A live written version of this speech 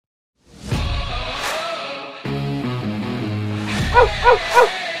Welcome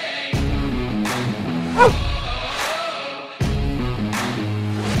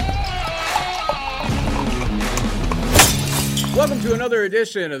to another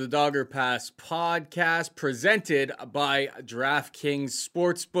edition of the Dogger Pass podcast presented by DraftKings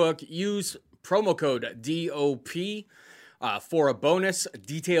Sportsbook. Use promo code DOP for a bonus.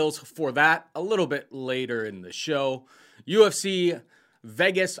 Details for that a little bit later in the show. UFC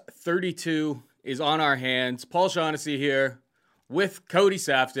Vegas 32 is on our hands. Paul Shaughnessy here with Cody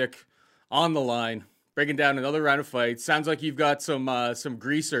Saftik on the line, breaking down another round of fights. Sounds like you've got some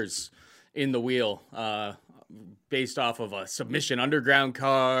greasers in the wheel based off of a submission underground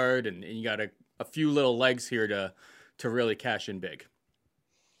card, and you got a few little legs here to really cash in big.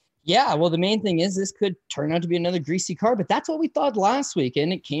 Yeah, well, the main thing is this could turn out to be another greasy card, but that's what we thought last week,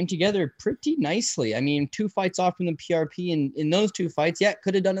 and it came together pretty nicely. I mean, 2 fights off from the PRP, and in those 2 fights, yeah,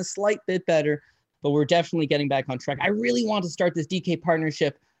 could have done a slight bit better, but we're definitely getting back on track. I really want to start this DK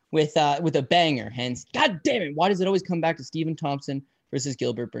partnership with a banger, hence, God damn it, why does it always come back to Stephen Thompson versus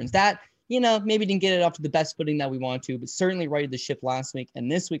Gilbert Burns? That, maybe didn't get it off to the best footing that we want to, but certainly righted the ship last week.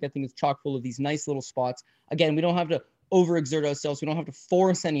 And this week, I think it's chock full of these nice little spots. Again, we don't have to overexert ourselves. We don't have to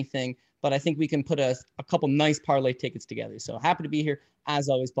force anything, but I think we can put a couple nice parlay tickets together. So happy to be here. As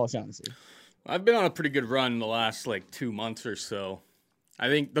always, Paul Shaughnessy. I've been on a pretty good run the last 2 months or so. I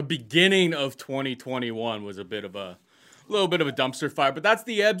think the beginning of 2021 was a little bit of a dumpster fire, but that's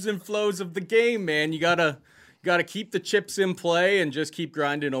the ebbs and flows of the game, man. You gotta keep the chips in play and just keep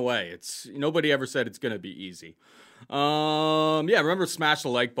grinding away. Nobody ever said it's gonna be easy. Remember, smash the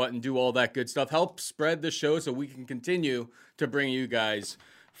like button, do all that good stuff. Help spread the show so we can continue to bring you guys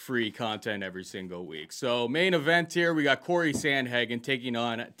free content every single week. So main event here, we got Corey Sandhagen taking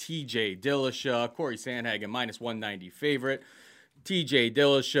on TJ Dillashaw. Corey Sandhagen minus 190 favorite. TJ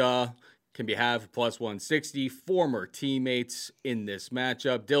Dillashaw can be have plus 160. Former teammates in this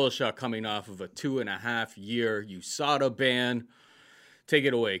matchup. Dillashaw coming off of a 2.5-year USADA ban. Take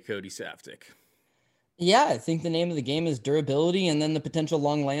it away, Cody Saftik. Yeah, I think the name of the game is durability and then the potential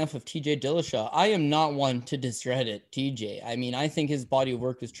long layoff of TJ Dillashaw. I am not one to discredit TJ. I mean, I think his body of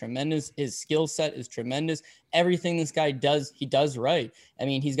work is tremendous. His skill set is tremendous. Everything this guy does, he does right. I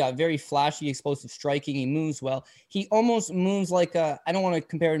mean, he's got very flashy, explosive striking. He moves well. He almost moves like I don't want to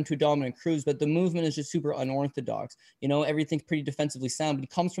compare him to Dominic Cruz, but the movement is just super unorthodox. Everything's pretty defensively sound, but he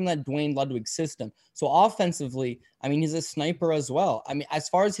comes from that Dwayne Ludwig system. So offensively, I mean, he's a sniper as well. I mean, as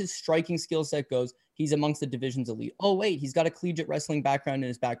far as his striking skill set goes, he's amongst the division's elite. Oh, wait, he's got a collegiate wrestling background in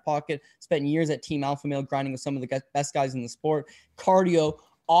his back pocket, spent years at Team Alpha Male grinding with some of the best guys in the sport. Cardio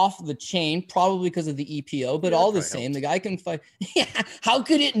off the chain, probably because of the EPO, but all the same, the guy can fight. Yeah, how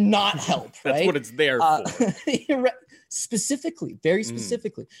could it not help, right? That's what it's there for. Specifically, very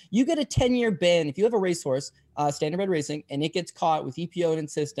specifically. You get a 10-year ban. If you have a racehorse, standardbred racing, and it gets caught with EPO in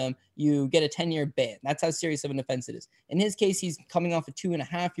its system, you get a 10-year ban. That's how serious of an offense it is. In his case, he's coming off a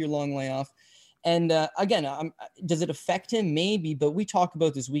 2.5-year long layoff. And again, does it affect him? Maybe, but we talk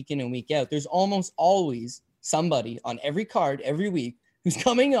about this week in and week out. There's almost always somebody on every card every week who's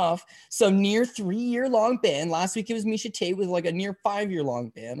coming off some near 3-year long ban. Last week it was Misha Tate with like a near 5-year long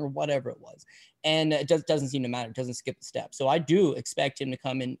ban or whatever it was. And it doesn't seem to matter. It doesn't skip a step. So I do expect him to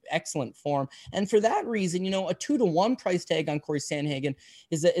come in excellent form. And for that reason, a 2-to-1 price tag on Corey Sandhagen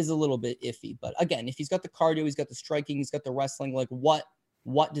is a little bit iffy. But again, if he's got the cardio, he's got the striking, he's got the wrestling, like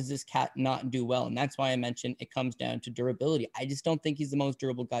what does this cat not do well? And that's why I mentioned it comes down to durability. I just don't think he's the most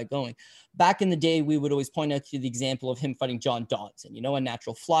durable guy going. Back in the day, we would always point out to the example of him fighting John Dodson, a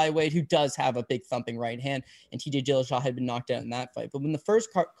natural flyweight who does have a big thumping right hand, and TJ Dillashaw had been knocked out in that fight. But when the first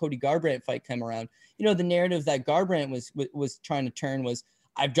Cody Garbrandt fight came around, the narrative that Garbrandt was trying to turn was,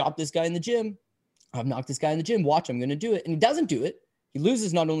 I've dropped this guy in the gym. I've knocked this guy in the gym. Watch, I'm going to do it. And he doesn't do it. He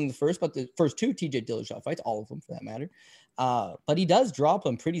loses not only the first, but the first 2 TJ Dillashaw fights, all of them for that matter. But he does drop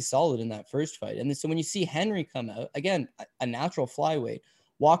him pretty solid in that first fight. And so when you see Henry come out, again, a natural flyweight,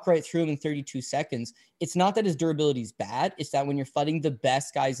 walk right through him in 32 seconds, it's not that his durability is bad. It's that when you're fighting the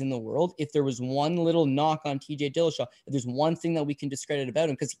best guys in the world, if there was one little knock on TJ Dillashaw, if there's one thing that we can discredit about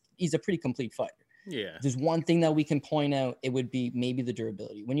him, because he's a pretty complete fighter. Yeah. If there's one thing that we can point out, it would be maybe the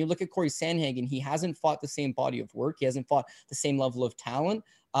durability. When you look at Corey Sandhagen, he hasn't fought the same body of work. He hasn't fought the same level of talent.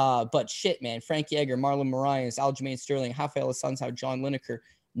 But shit, man, Frankie Edgar, Marlon Moraes, Aljamain Sterling, Rafael Assunção, John Lineker,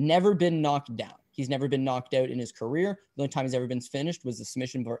 never been knocked down. He's never been knocked out in his career. The only time he's ever been finished was the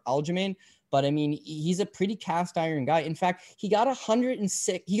submission for Aljamain. But I mean, he's a pretty cast iron guy. In fact, he got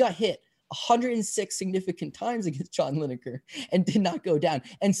hit 106 significant times against John Lineker and did not go down.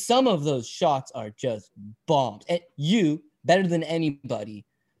 And some of those shots are just bombs. And you, better than anybody,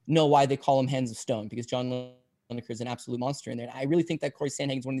 know why they call him Hands of Stone, because John Lineker is an absolute monster in there. And I really think that Corey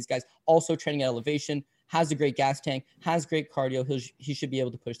Sandhagen is one of these guys also training at elevation, has a great gas tank, has great cardio. He should be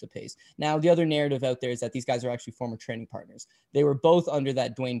able to push the pace. Now, the other narrative out there is that these guys are actually former training partners. They were both under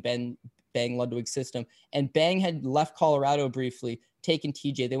that Dwayne Bang Ludwig system, and Bang had left Colorado briefly, taken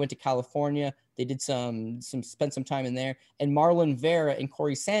TJ. They went to California. They did spent some time in there. And Marlon Vera and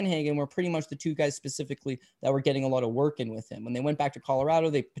Corey Sandhagen were pretty much the two guys specifically that were getting a lot of work in with him. When they went back to Colorado,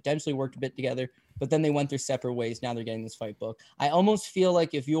 they potentially worked a bit together, but then they went their separate ways. Now they're getting this fight book. I almost feel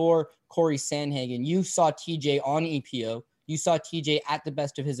like if you're Corey Sandhagen, you saw TJ on EPO, you saw TJ at the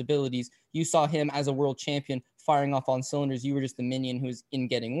best of his abilities, you saw him as a world champion firing off on cylinders. You were just the minion who's in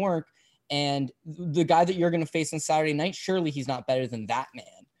getting work. And the guy that you're going to face on Saturday night, surely he's not better than that man.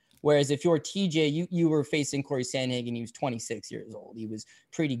 Whereas if you're TJ, you were facing Corey Sandhagen. He was 26 years old. He was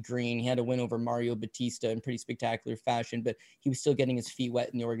pretty green. He had a win over Mario Batista in pretty spectacular fashion, but he was still getting his feet wet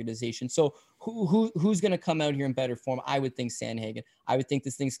in the organization. So who's going to come out here in better form? I would think Sandhagen. I would think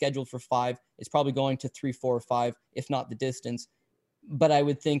this thing's scheduled for 5. It's probably going to 3, 4, or 5, if not the distance. But I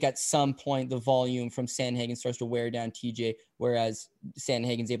would think at some point the volume from Sandhagen starts to wear down TJ, whereas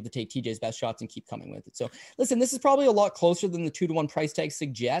Sandhagen's able to take TJ's best shots and keep coming with it. So listen, this is probably a lot closer than the 2-to-1 price tag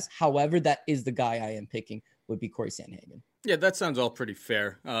suggests. However, that is the guy I am picking, would be Corey Sandhagen. Yeah, that sounds all pretty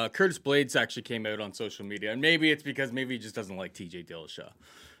fair. Curtis Blades actually came out on social media, and maybe it's because maybe he just doesn't like TJ Dillashaw.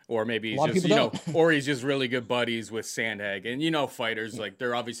 Or maybe he's just, or he's just really good buddies with Sandhagen. Fighters, like,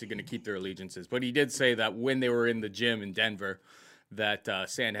 they're obviously going to keep their allegiances. But he did say that when they were in the gym in Denver, that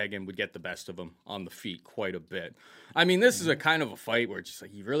Sandhagen would get the best of him on the feet quite a bit. I mean, this is a kind of a fight where it's just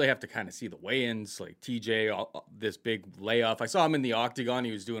like you really have to kind of see the weigh-ins, like TJ, this big layoff. I saw him in the octagon.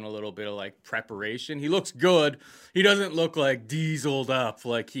 He was doing a little bit of like preparation. He looks good. He doesn't look like dieseled up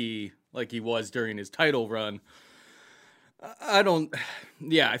like he was during his title run.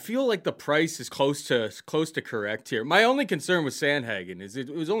 I feel like the price is close to correct here. My only concern with Sandhagen is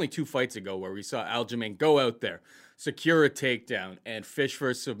it was only 2 fights ago where we saw Aljamain go out there, secure a takedown, and fish for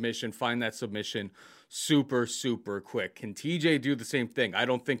a submission, find that submission super, super quick. Can TJ do the same thing? I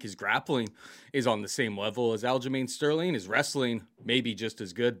don't think his grappling is on the same level as Aljamain Sterling. His wrestling may be just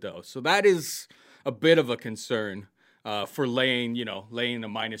as good, though. So that is a bit of a concern for laying a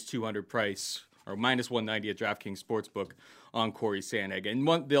minus 200 price or minus 190 at DraftKings Sportsbook on Corey Sandhagen.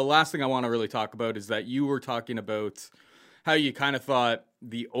 And the last thing I want to really talk about is that you were talking about how you kind of thought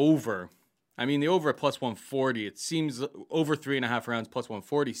the over at plus 140, it seems over 3.5 rounds plus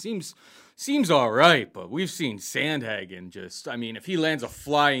 140 seems all right, but we've seen Sandhagen if he lands a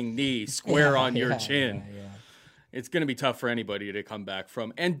flying knee square on your chin, it's going to be tough for anybody to come back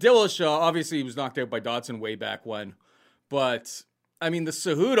from. And Dillashaw, obviously he was knocked out by Dodson way back when, but the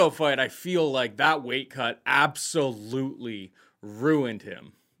Cejudo fight, I feel like that weight cut absolutely ruined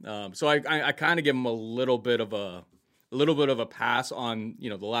him. So I kind of give him a little bit of a pass on,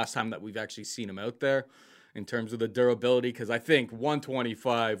 the last time that we've actually seen him out there in terms of the durability, because I think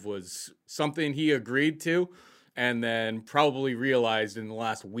 125 was something he agreed to and then probably realized in the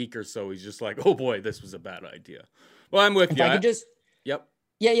last week or so, he's just like, oh boy, this was a bad idea. Well, I'm with you. Yep.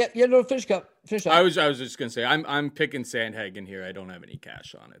 Yeah. No, finish up. I was just gonna say I'm picking Sandhagen here. I don't have any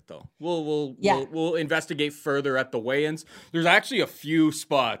cash on it though. We'll investigate further at the weigh-ins. There's actually a few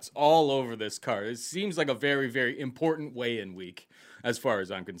spots all over this card. It seems like a very, very important weigh-in week as far as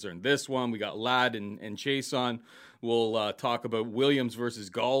I'm concerned. This one we got Ladd and Chase on. We'll talk about Williams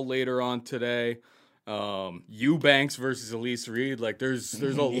versus Gall later on today. Eubanks versus Elise Reed. Like there's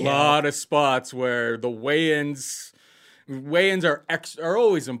a lot of spots where the weigh-ins are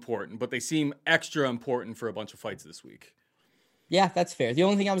always important, but they seem extra important for a bunch of fights this week. Yeah, that's fair. The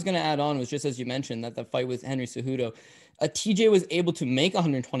only thing I was going to add on was just as you mentioned that the fight with Henry Cejudo, TJ was able to make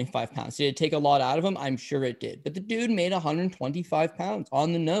 125 pounds. Did it take a lot out of him? I'm sure it did. But the dude made 125 pounds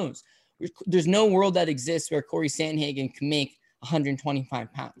on the nose. There's no world that exists where Corey Sandhagen can make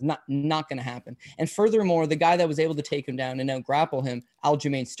 125 pounds. Not going to happen. And furthermore, the guy that was able to take him down and now grapple him,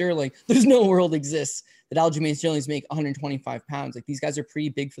 Aljamain Sterling, there's no world exists that Aljamain Sterling's make 125 pounds. Like, these guys are pretty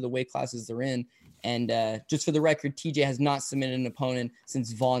big for the weight classes they're in. And just for the record, TJ has not submitted an opponent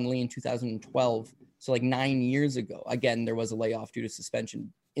since Vaughn Lee in 2012. So like 9 years ago. Again, there was a layoff due to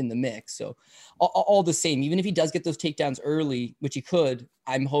suspension in the mix. So all the same, even if he does get those takedowns early, which he could,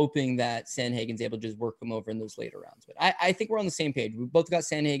 I'm hoping that Sandhagen's able to just work him over in those later rounds. But I think we're on the same page. We both got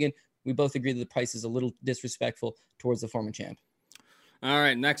Sandhagen. We both agree that the price is a little disrespectful towards the former champ. All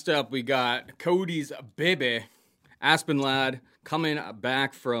right, next up, we got Cody's baby, Aspen Ladd, coming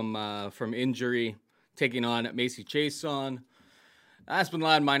back from injury, taking on Macy Chiasson. Aspen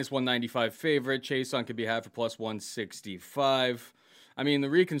Ladd minus 195 favorite. Chiasson could be had for plus 165. I mean, the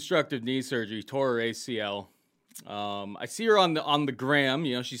reconstructive knee surgery tore her ACL. I see her on the gram.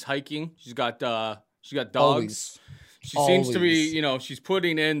 You know, she's hiking. She's got dogs. Always. She seems to be, you know, she's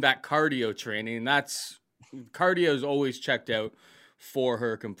putting in that cardio training. And cardio is always checked out for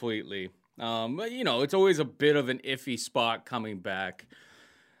her completely. But you know, it's always a bit of an iffy spot coming back.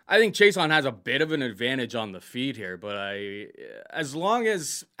 I think Chason has a bit of an advantage on the feet here, but as long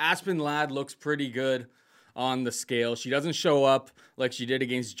as Aspen Ladd looks pretty good on the scale, she doesn't show up like she did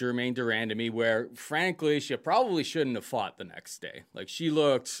against Germaine Durandamy, where frankly she probably shouldn't have fought the next day. Like, she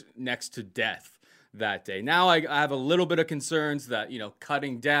looked next to death that day. Now I have a little bit of concerns that, you know,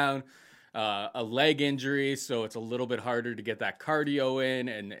 cutting down a leg injury, so it's a little bit harder to get that cardio in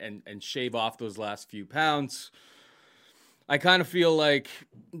and shave off those last few pounds. I kind of feel like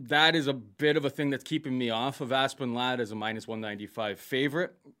that is a bit of a thing that's keeping me off of Aspen Ladd as a minus 195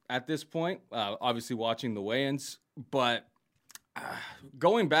 favorite at this point. Obviously watching the weigh-ins, but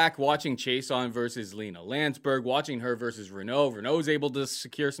going back, watching Chason versus Lena Landsberg, watching her versus Renault. Renault's able to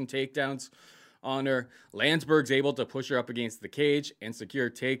secure some takedowns on her. Landsberg's able to push her up against the cage and secure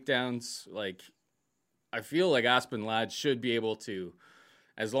takedowns. Like, I feel like Aspen Ladd should be able to,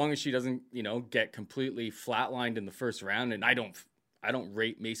 as long as she doesn't, you know, get completely flatlined in the first round. And I don't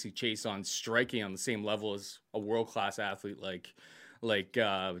rate Macy Chason striking on the same level as a world-class athlete like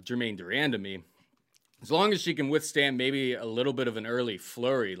Germaine Durandamy. As long as she can withstand maybe a little bit of an early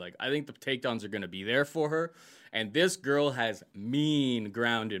flurry, like, I think the takedowns are going to be there for her. And this girl has mean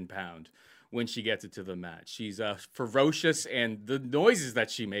ground and pound when she gets it to the mat. She's ferocious, and the noises that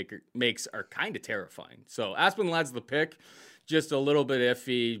she makes are kind of terrifying. So Aspen Ladd's the pick. Just a little bit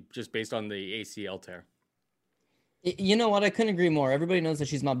iffy, just based on the ACL tear. You know what? I couldn't agree more. Everybody knows that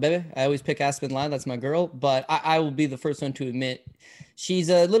she's my baby. I always pick Aspen Ladd. That's my girl. But I will be the first one to admit she's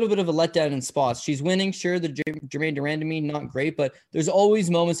a little bit of a letdown in spots. She's winning. Sure, the Germaine Durandamy, not great. But there's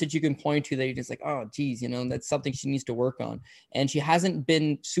always moments that you can point to that you're just like, oh, geez, you know, that's something she needs to work on. And she hasn't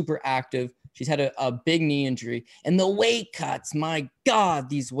been super active. She's had a big knee injury. And the weight cuts, my God,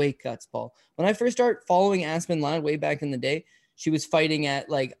 these weight cuts, Paul. When I first started following Aspen Ladd way back in the day, she was fighting at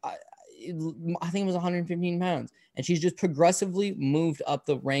like, I think it was 115 pounds. And she's just progressively moved up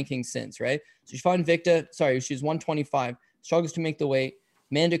the rankings since, right? So she fought Invicta. Sorry, she's 125. Struggles to make the weight.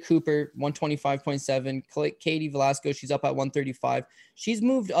 Amanda Cooper, 125.7. Katie Velasco, she's up at 135. She's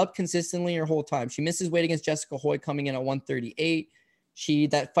moved up consistently her whole time. She misses weight against Jessica Hoy coming in at 138.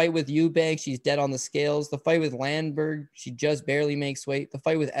 That fight with Eubank, she's dead on the scales. The fight with Landberg, she just barely makes weight. The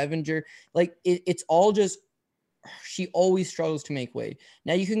fight with Evinger, like it's all just, she always struggles to make weight.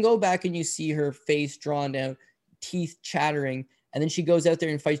 Now you can go back and you see her face drawn down, teeth chattering, and then she goes out there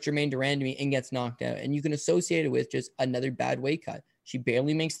and fights Germaine Durandamy and gets knocked out. And you can associate it with just another bad weight cut. She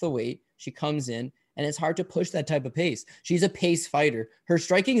barely makes the weight. She comes in, and it's hard to push that type of pace. She's a pace fighter. Her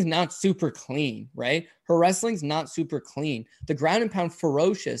striking is not super clean, right? Her wrestling's not super clean. The ground and pound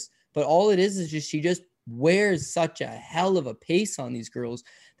ferocious, but all it is just she just wears such a hell of a pace on these girls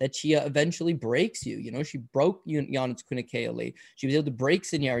that she eventually breaks you. You know, she broke Giannis Kunakea late. She was able to break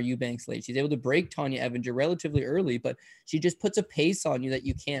Sinyara Eubanks late. She's able to break Tanya Evinger relatively early, but she just puts a pace on you that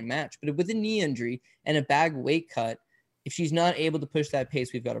you can't match. But with a knee injury and a bag weight cut, if she's not able to push that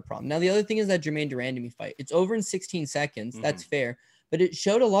pace, we've got a problem. Now, the other thing is that Germaine Durandamy fight. It's over in 16 seconds. Mm-hmm. That's fair. But it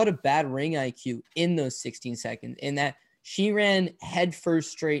showed a lot of bad ring IQ in those 16 seconds, in that she ran head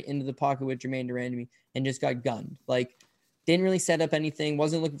first straight into the pocket with Germaine Durandamy and just got gunned. Like, didn't really set up anything,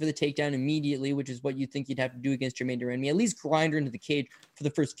 wasn't looking for the takedown immediately, which is what you think you'd have to do against Germaine Durandamy. At least grind her into the cage for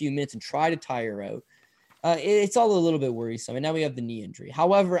the first few minutes and try to tie her out. It's all a little bit worrisome. And now we have the knee injury.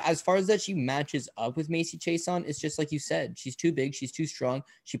 However, as far as that she matches up with Macy Chason, it's just like you said. She's too big. She's too strong.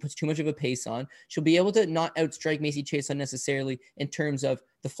 She puts too much of a pace on. She'll be able to not outstrike Macy Chason necessarily in terms of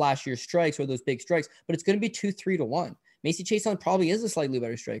the flashier strikes or those big strikes, but it's going to be 2-3 to 1. Macy Chason probably is a slightly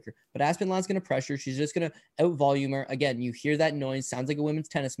better striker, but Aspen Ladd's going to pressure. She's just going to out-volume her. Again, you hear that noise. Sounds like a women's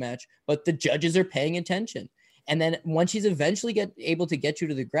tennis match, but the judges are paying attention. And then once she's eventually able to get you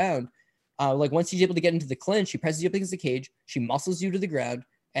to the ground, once she's able to get into the clinch, she presses you up against the cage, she muscles you to the ground,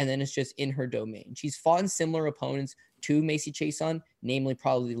 and then it's just in her domain. She's fought in similar opponents to Macy Chason, namely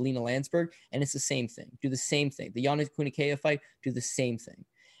probably Lena Landsberg, and it's the same thing. Do the same thing. The Giannis Kunakea fight, do the same thing.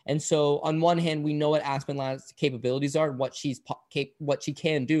 And so on one hand, we know what Aspen Ladd's capabilities are, what she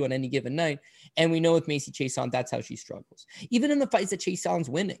can do on any given night. And we know with Macy Chason, that's how she struggles. Even in the fights that Chason's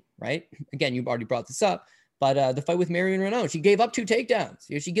winning, right? Again, you've already brought this up, but the fight with Marion Renault, she gave up 2 takedowns.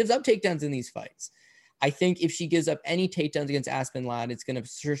 She gives up takedowns in these fights. I think if she gives up any takedowns against Aspen Ladd, it's gonna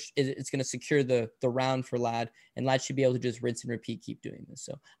secure the round for Ladd, and Ladd should be able to just rinse and repeat, keep doing this.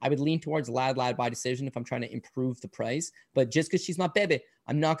 So I would lean towards Ladd by decision if I'm trying to improve the price. But just because she's my baby,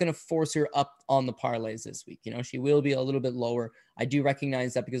 I'm not gonna force her up on the parlays this week. You know, she will be a little bit lower. I do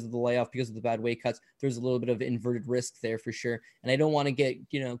recognize that because of the layoff, because of the bad weight cuts, there's a little bit of inverted risk there for sure. And I don't want to get,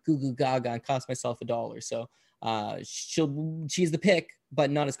 you know, goo goo gaga and cost myself $1. So she's the pick,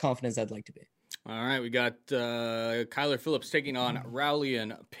 but not as confident as I'd like to be. All right, we got Kyler Phillips taking on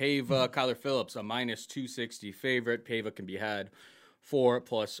Raulian Paiva. Kyler Phillips, a minus 260 favorite. Paiva can be had for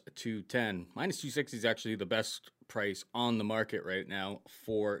plus 210. Minus 260 is actually the best price on the market right now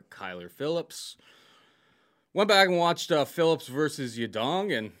for Kyler Phillips. Went back and watched Phillips versus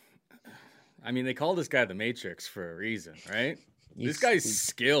Yadong, and I mean, they call this guy the Matrix for a reason, right? This guy's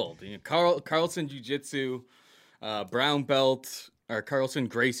skilled. You know, Carlson Jiu-Jitsu, brown belt. Or Carlson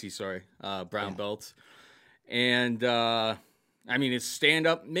Gracie, brown belt. And, I mean, his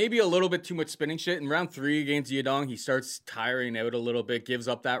stand-up, maybe a little bit too much spinning shit. In round 3 against Yadong, he starts tiring out a little bit, gives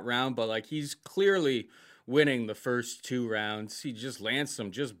up that round. But, like, he's clearly winning the first 2 rounds. He just lands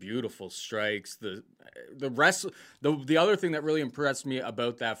some just beautiful strikes. The other thing that really impressed me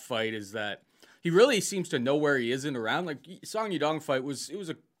about that fight is that he really seems to know where he is in the round. Like, Song Yadong fight was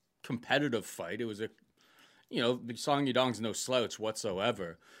a competitive fight. It was Song Yadong's no slouch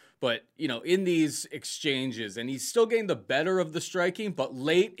whatsoever. But, you know, in these exchanges, and he's still getting the better of the striking, but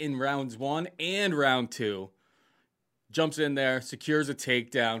late in rounds 1 and round 2, jumps in there, secures a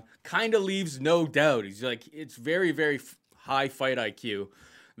takedown, kind of leaves no doubt. He's like, it's very, very high fight IQ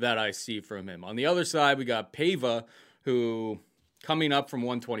that I see from him. On the other side, we got Paiva, who coming up from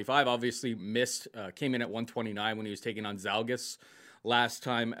 125, obviously came in at 129 when he was taking on Zalgas last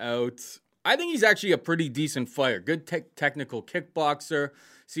time out. I think he's actually a pretty decent fighter. Good technical kickboxer.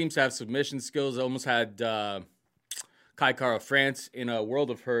 Seems to have submission skills. Almost had Kai Kara France in a World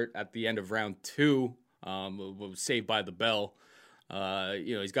of Hurt at the end of round 2. Was saved by the bell.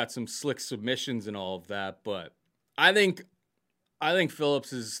 He's got some slick submissions and all of that. But I think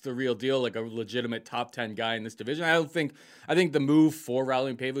Phillips is the real deal, like a legitimate top 10 guy in this division. I think the move for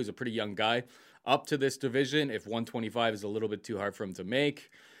Raulian Paiva, who's a pretty young guy, up to this division, if 125 is a little bit too hard for him to make,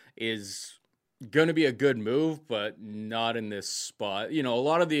 is going to be a good move, but not in this spot. You know, a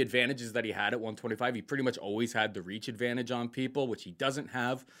lot of the advantages that he had at 125, he pretty much always had the reach advantage on people, which he doesn't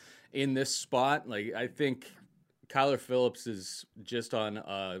have in this spot. Like, I think Kyler Phillips is just on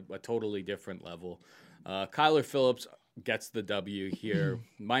a totally different level. Kyler Phillips gets the W here.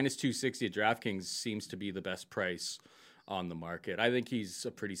 Minus 260 at DraftKings seems to be the best price on the market. I think he's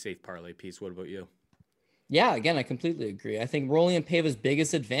a pretty safe parlay piece. What about you? Yeah, again, I completely agree. I think Raulian Paiva's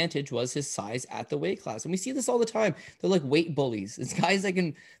biggest advantage was his size at the weight class. And we see this all the time. They're like weight bullies. It's guys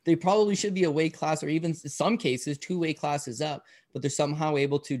that they probably should be a weight class or even in some cases 2 weight classes up, but they're somehow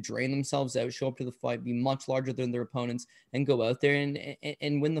able to drain themselves out, show up to the fight, be much larger than their opponents, and go out there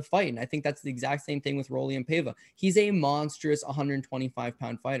and win the fight. And I think that's the exact same thing with Raulian Paiva. He's a monstrous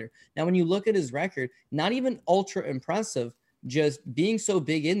 125-pound fighter. Now, when you look at his record, not even ultra impressive, just being so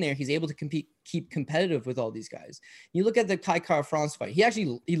big in there, he's able to keep competitive with all these guys. You look at the Kai Kara France fight,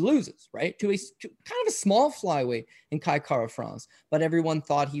 he loses, right? To kind of a small flyweight in Kai Kara France, but everyone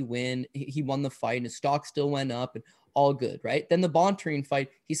thought he won the fight and his stock still went up and all good, right? Then the Bontarine fight,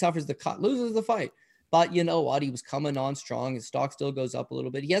 he suffers the cut, loses the fight. But you know what? He was coming on strong. His stock still goes up a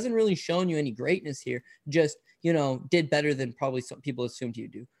little bit. He hasn't really shown you any greatness here, just, did better than probably some people assumed he'd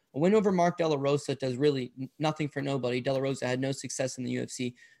do. A win over Mark De La Rosa does really nothing for nobody. De La Rosa had no success in the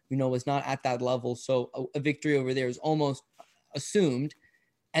UFC, was not at that level. So a victory over there is almost assumed.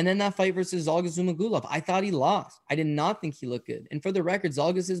 And then that fight versus Zhalgas Zhumagulov, I thought he lost. I did not think he looked good. And for the record,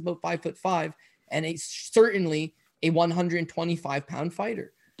 Zhalgas is about 5'5" and certainly a 125-pound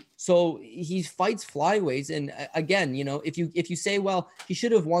fighter. So he fights flyweights. And again, if you say, well, he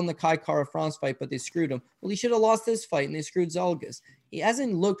should have won the Kai Kara France fight, but they screwed him. Well, he should have lost this fight and they screwed Zhalgas. He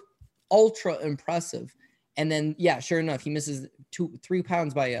hasn't looked ultra impressive. And then, yeah, sure enough, he misses 3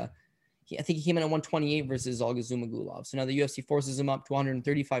 pounds by I think he came in at 128 versus Zhalgas Zhumagulov. So now the UFC forces him up to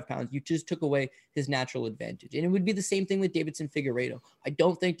 135 pounds. You just took away his natural advantage. And it would be the same thing with Davidson Figueiredo. I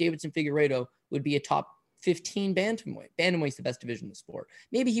don't think Davidson Figueiredo would be a top 15 bantamweight. Bantamweight's the best division in the sport.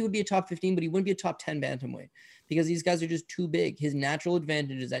 Maybe he would be a top 15, but he wouldn't be a top 10 bantamweight because these guys are just too big. His natural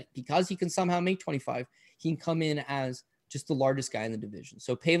advantage is that because he can somehow make 25, he can come in as just the largest guy in the division.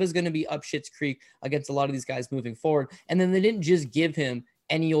 So Paiva's going to be up Schitt's Creek against a lot of these guys moving forward. And then they didn't just give him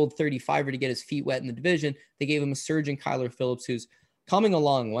any old 35er to get his feet wet in the division. They gave him a surging Kyler Phillips, who's coming a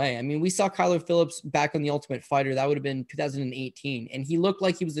long way. I mean, we saw Kyler Phillips back on The Ultimate Fighter. That would have been 2018. And he looked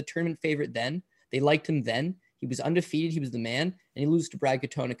like he was the tournament favorite then. They liked him then. He was undefeated. He was the man, and he loses to Brad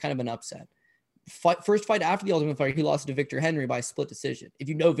Katona, kind of an upset. First fight after the Ultimate Fighter, he lost to Victor Henry by split decision. If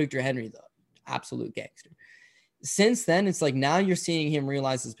you know Victor Henry, though, absolute gangster. Since then, it's like now you're seeing him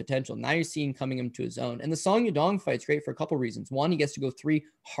realize his potential. Now you're seeing coming him to his own. And the Song Yadong fight's great for a couple reasons. One, he gets to go 3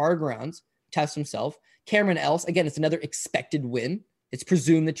 hard rounds, test himself. Cameron Else, again, it's another expected win. It's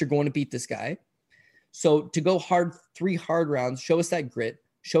presumed that you're going to beat this guy. So to go 3 hard rounds, show us that grit,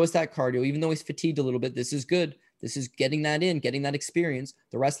 show us that cardio. Even though he's fatigued a little bit, this is good. This is getting that in, getting that experience.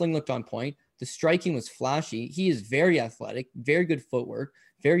 The wrestling looked on point. The striking was flashy. He is very athletic, very good footwork,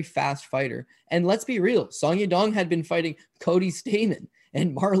 very fast fighter. And let's be real, Song Yadong had been fighting Cody Stamann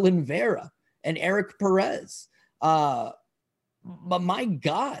and Marlon Vera and Eric Perez. But my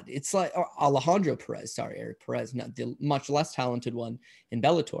God, it's like Alejandro Perez. Sorry, Eric Perez, not the much less talented one in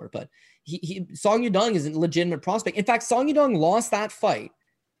Bellator. But Song Yadong is a legitimate prospect. In fact, Song Yadong lost that fight,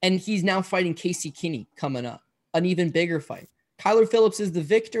 and he's now fighting Casey Kinney coming up, an even bigger fight. Kyler Phillips is the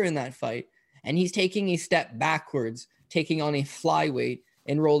victor in that fight, and he's taking a step backwards, taking on a flyweight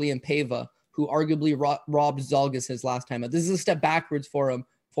in Rolian Pava, who arguably robbed Zalgas his last time out. This is a step backwards for him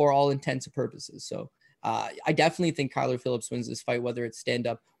for all intents and purposes. So I definitely think Kyler Phillips wins this fight, whether it's stand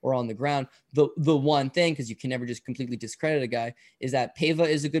up or on the ground. The one thing, because you can never just completely discredit a guy, is that Pava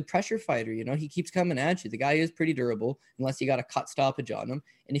is a good pressure fighter. You know, he keeps coming at you. The guy is pretty durable, unless you got a cut stoppage on him.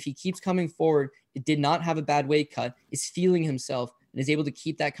 And if he keeps coming forward, it did not have a bad weight cut, is feeling himself, and is able to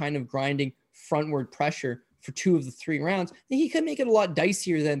keep that kind of grinding frontward pressure for 2 of the 3 rounds, then he could make it a lot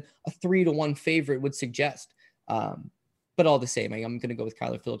dicier than a 3-1 favorite would suggest. But all the same, I'm going to go with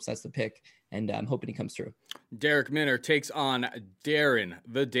Kyler Phillips. That's the pick, and I'm hoping he comes through. Derek Minner takes on Darren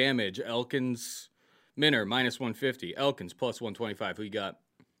the Damage Elkins. Minner minus 150. Elkins plus 125. Who you got?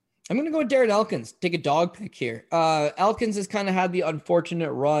 I'm going to go with Darren Elkins. Take a dog pick here. Elkins has kind of had the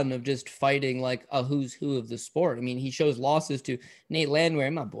unfortunate run of just fighting like a who's who of the sport. I mean, he shows losses to Nate Landwehr,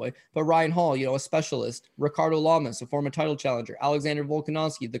 my boy, but Ryan Hall, a specialist, Ricardo Lamas, a former title challenger, Alexander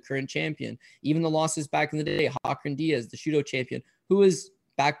Volkanovski, the current champion, even the losses back in the day, Hakran Diaz, the Shudo champion, who was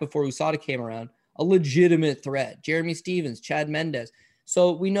back before USADA came around, a legitimate threat. Jeremy Stevens, Chad Mendez.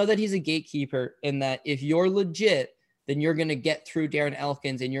 So we know that he's a gatekeeper in that if you're legit, then you're going to get through Darren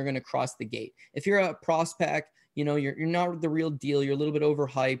Elkins and you're going to cross the gate. If you're a prospect, you're not the real deal. You're a little bit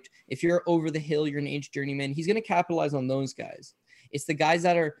overhyped. If you're over the hill, you're an aged journeyman. He's going to capitalize on those guys. It's the guys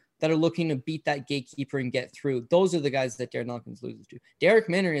that are looking to beat that gatekeeper and get through. Those are the guys that Darren Elkins loses to. Derek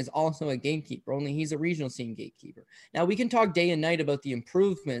Minner is also a gatekeeper, only he's a regional scene gatekeeper. Now we can talk day and night about the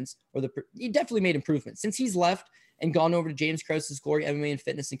improvements, he definitely made improvements. Since he's left and gone over to James Krause's Glory MMA and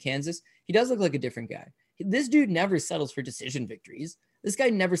Fitness in Kansas, he does look like a different guy. This dude never settles for decision victories. This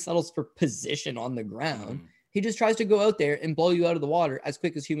guy never settles for position on the ground. He just tries to go out there and blow you out of the water as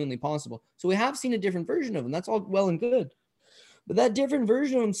quick as humanly possible. So we have seen a different version of him. That's all well and good. But that different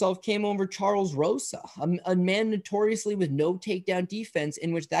version of himself came over Charles Rosa, a man notoriously with no takedown defense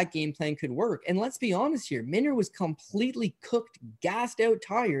in which that game plan could work. And let's be honest here, Minner was completely cooked, gassed out,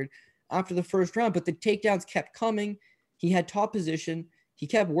 tired after the first round, but the takedowns kept coming. He had top position. He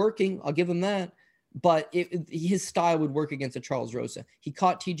kept working. I'll give him that. But his style would work against a Charles Rosa. He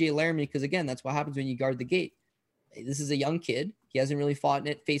caught TJ Laramie because, again, that's what happens when you guard the gate. This is a young kid. He hasn't really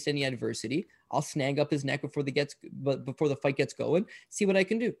faced any adversity. I'll snag up his neck before the fight gets going, see what I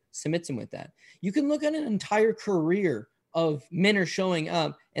can do. Submits him with that. You can look at an entire career of Minner showing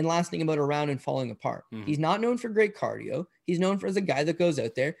up and lasting about a round and falling apart. Mm-hmm. He's not known for great cardio. He's known as a guy that goes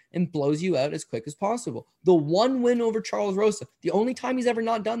out there and blows you out as quick as possible. The one win over Charles Rosa, the only time he's ever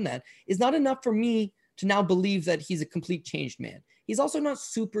not done that, is not enough for me to now believe that he's a complete changed man. He's also not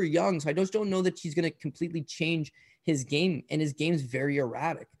super young, so I just don't know that he's going to completely change his game, and his game's very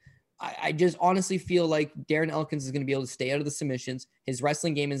erratic. I just honestly feel like Darren Elkins is going to be able to stay out of the submissions. His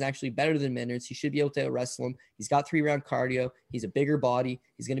wrestling game is actually better than Minner's. He should be able to wrestle him. He's got 3-round cardio. He's a bigger body.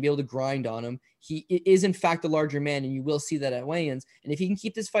 He's going to be able to grind on him. He is, in fact, a larger man, and you will see that at weigh-ins. And if he can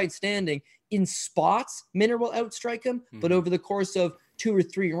keep this fight standing, in spots, Minner will outstrike him. Mm-hmm. But over the course of 2 or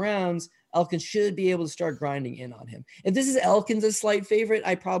 3 rounds, Elkins should be able to start grinding in on him. If this is Elkins' a slight favorite,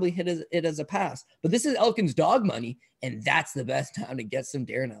 I probably hit it as a pass. But this is Elkins' dog money, and that's the best time to get some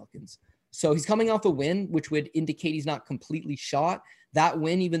Darren Elkins. So he's coming off a win, which would indicate he's not completely shot. That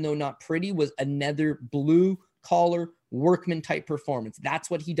win, even though not pretty, was another blue-collar workman-type performance. That's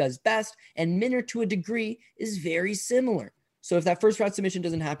what he does best, and Minner, to a degree, is very similar. So if that first-round submission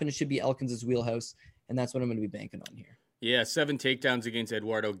doesn't happen, it should be Elkins' wheelhouse, and that's what I'm going to be banking on here. Yeah, 7 takedowns against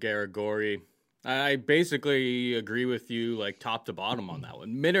Eduardo Garagori. I basically agree with you, like top to bottom on that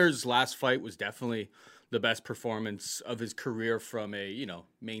one. Minner's last fight was definitely the best performance of his career from a,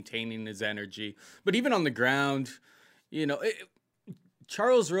 maintaining his energy. But even on the ground,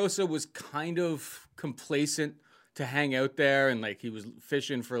 Charles Rosa was kind of complacent to hang out there, and like he was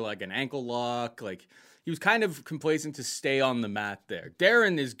fishing for like an ankle lock. Like he was kind of complacent to stay on the mat there.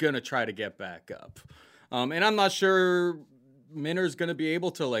 Darren is going to try to get back up. And I'm not sure Minner's going to be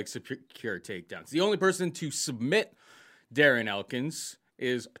able to like secure takedowns. The only person to submit Darren Elkins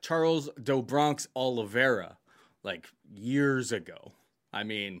is Charles Do Bronx Oliveira, like years ago. I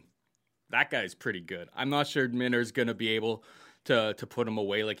mean, that guy's pretty good. I'm not sure Minner's going to be able to put him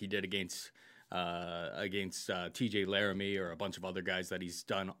away like he did against TJ Laramie or a bunch of other guys that he's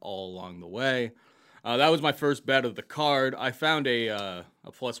done all along the way. That was my first bet of the card. I found a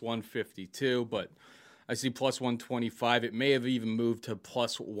plus 152, but I see plus 125. It may have even moved to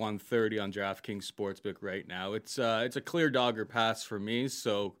plus 130 on DraftKings Sportsbook right now. It's a clear dogger pass for me,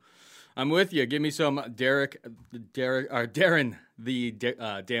 so I'm with you. Give me some Darren the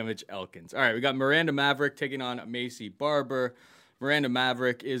Damage Elkins. All right, we got Miranda Maverick taking on Macy Barber. Miranda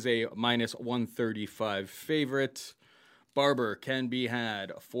Maverick is a minus 135 favorite. Barber can be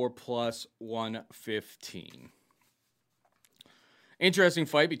had for plus 115. Interesting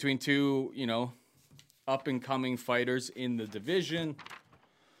fight between two, up-and-coming fighters in the division.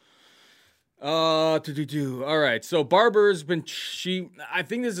 All right, so Barber's been I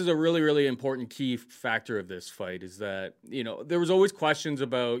think this is a really, really important key factor of this fight is that, there was always questions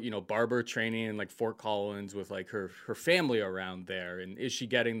about, Barber training in like Fort Collins with like her family around there, and is she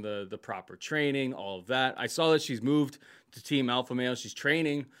getting the proper training, all of that. I saw that she's moved to Team Alpha Male. She's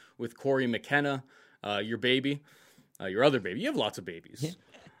training with Corey McKenna, your baby, your other baby. You have lots of babies. Yeah.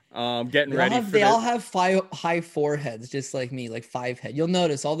 Getting ready. They all have high foreheads, just like me, like 5 head. You'll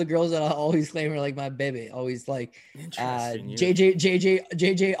notice all the girls that I always claim are like my baby, always like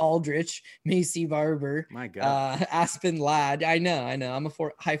JJ Aldrich, Macy Barber, my God, Aspen Ladd. I know. I'm a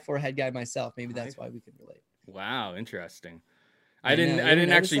high forehead guy myself. Maybe that's why we can relate. Wow, interesting. I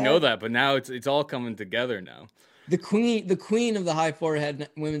didn't actually know that, but now it's all coming together now. The queen of the high forehead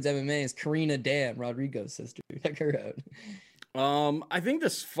women's MMA is Karina Dam, Rodrigo's sister. Check her out. I think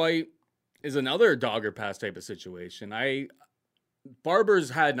this fight is another dogger pass type of situation. Barber's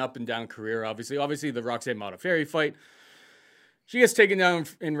had an up and down career, obviously the Roxanne Modafferi fight. She gets taken down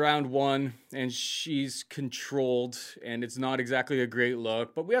in round 1 and she's controlled, and it's not exactly a great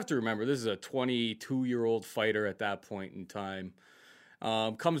look, but we have to remember this is a 22-year-old fighter at that point in time.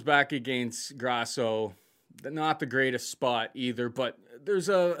 Comes back against Grasso, not the greatest spot either, but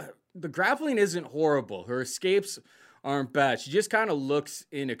the grappling isn't horrible. Her escapes aren't bad. She just kind of looks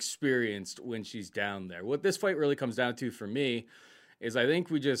inexperienced when she's down there. What this fight really comes down to for me is I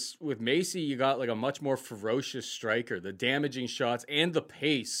think with Macy, you got like a much more ferocious striker. The damaging shots and the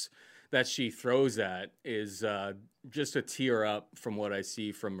pace that she throws at is just a tear up from what I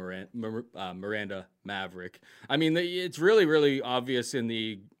see from Miranda Maverick. I mean, it's really, really obvious in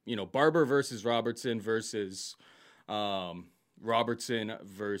the, Barber versus Robertson versus Robertson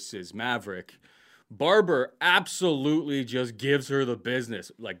versus Maverick. Barber absolutely just gives her the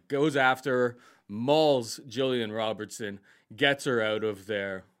business, like goes after her, mauls Jillian Robertson, gets her out of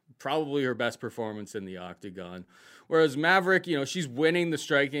there. Probably her best performance in the octagon. Whereas Maverick, she's winning the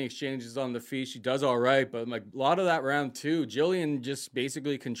striking exchanges on the feet. She does all right, but like a lot of that round 2, Jillian just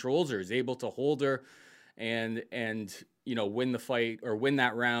basically controls her, is able to hold her and win the fight or win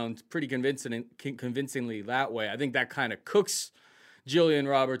that round pretty convincingly that way. I think that kind of cooks Jillian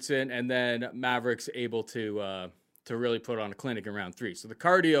Robertson, and then Maverick's able to really put on a clinic in round 3. So the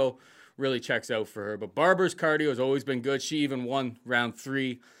cardio really checks out for her. But Barber's cardio has always been good. She even won round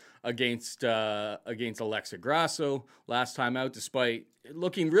 3 against Alexa Grasso last time out, despite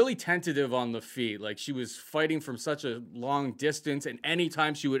looking really tentative on the feet. Like she was fighting from such a long distance, and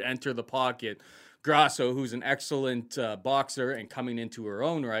anytime she would enter the pocket, Grasso, who's an excellent boxer and coming into her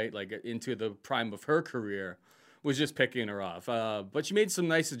own right, like into the prime of her career, was just picking her off. But she made some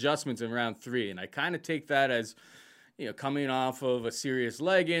nice adjustments in round 3, and I kind of take that as, coming off of a serious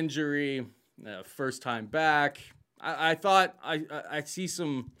leg injury, first time back. I thought I see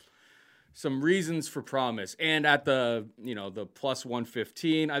some reasons for promise, and at the plus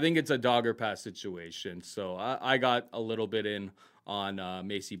 115, I think it's a dogger pass situation. So I got a little bit in on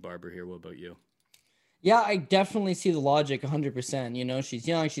Macy Barber here. What about you? Yeah, I definitely see the logic 100%. She's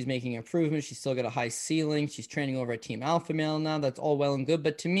young, she's making improvements, she's still got a high ceiling, she's training over at Team Alpha Male now. That's all well and good.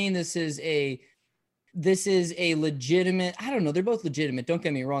 But to me, this is a this is a legitimate, I don't know, they're both legitimate, don't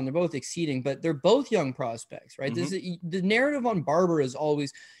get me wrong, they're both exceeding, but they're both young prospects, right? This is the narrative on Barber is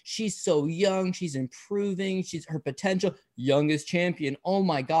always she's so young, she's improving, she's her potential, youngest champion, oh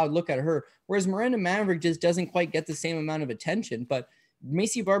my god, look at her. Whereas Miranda Maverick just doesn't quite get the same amount of attention. But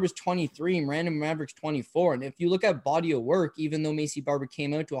Macy Barber's 23, Miranda Maverick's 24, and if you look at body of work, even though Macy Barber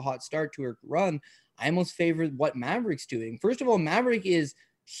came out to a hot start to her run, I almost favor what Maverick's doing. First of all, Maverick is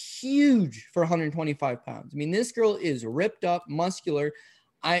huge for 125 pounds. I mean, this girl is ripped up, muscular.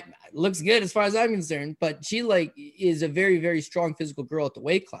 Looks good as far as I'm concerned, but she like is a very, very strong physical girl at the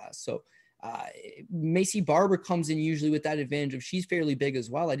weight class. So Macy Barber comes in usually with that advantage of she's fairly big as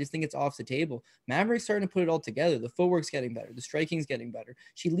well. I just think it's off the table. Maverick's starting to put it all together. The footwork's getting better. The striking's getting better.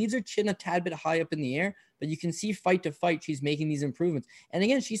 She leaves her chin a tad bit high up in the air, but you can see fight to fight, she's making these improvements. And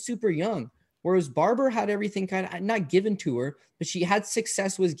again, she's super young. Whereas Barber had everything kind of not given to her, but she had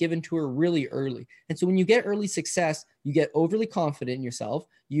success was given to her really early. And so when you get early success, you get overly confident in yourself.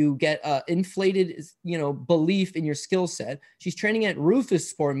 You get inflated, belief in your skill set. She's training at Rufus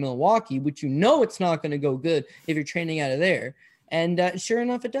Sport in Milwaukee, which it's not going to go good if you're training out of there. And sure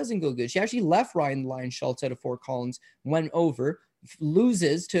enough, it doesn't go good. She actually left Ryan the Lion Schultz out of Fort Collins, went over,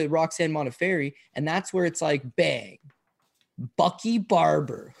 loses to Roxanne Modafferi, and that's where it's like, bang. Bucky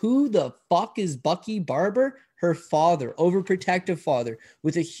Barber. Who the fuck is Bucky Barber? Her father, overprotective father,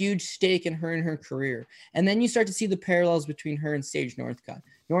 with a huge stake in her and her career. And then you start to see the parallels between her and Sage Northcutt.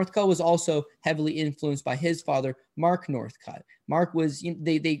 Northcutt was also heavily influenced by his father, Mark Northcutt. Mark was,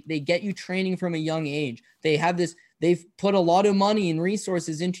 they get you training from a young age. They've put a lot of money and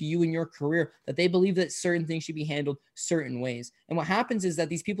resources into you and your career that they believe that certain things should be handled certain ways. And what happens is that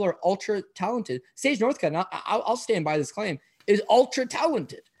these people are ultra talented. Sage Northcutt, and I'll stand by this claim, is ultra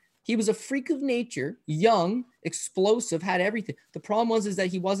talented. He was a freak of nature, young, explosive, had everything. The problem was that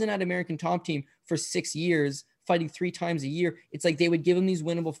he wasn't at American Top Team for 6 years, fighting 3 times a year. It's like they would give him these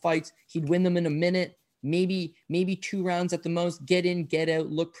winnable fights. He'd win them in a minute, maybe 2 rounds at the most, get in, get out,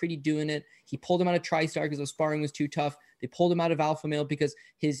 look pretty doing it. He pulled him out of TriStar because the sparring was too tough. They pulled him out of Alpha Male because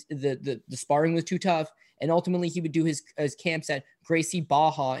the sparring was too tough. And ultimately he would do his camps at Gracie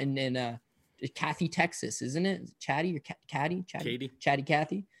Baja in Kathy, Texas, isn't it? Chatty or Katy?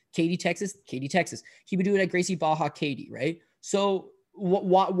 Katy, Texas. He would do it at Gracie Baja, Katy, right? So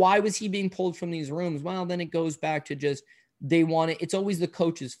why was he being pulled from these rooms? Well, then it goes back to just it's always the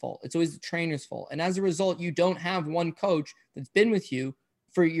coach's fault. It's always the trainer's fault. And as a result, you don't have one coach that's been with you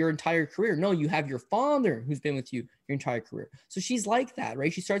for your entire career. No, you have your father who's been with you your entire career. So she's like that,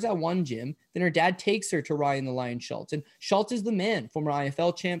 right? She starts at one gym, then her dad takes her to Ryan the Lion Schultz. And Schultz is the man, former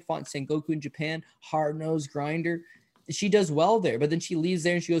IFL champ, fought in Sengoku in Japan, hard-nosed grinder. She does well there, but then she leaves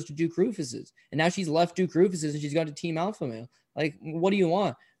there and she goes to Duke Rufus's. And now she's left Duke Rufus's and she's gone to Team Alpha Male. Like, what do you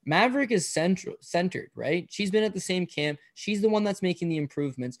want? Maverick is centered, right? She's been at the same camp. She's the one that's making the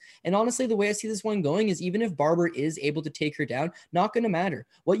improvements. And honestly, the way I see this one going is even if Barber is able to take her down, not going to matter.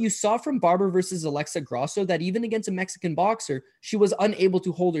 What you saw from Barber versus Alexa Grasso, that even against a Mexican boxer, she was unable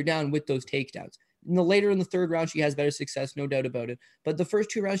to hold her down with those takedowns. Later in the 3rd round, she has better success, no doubt about it. But the first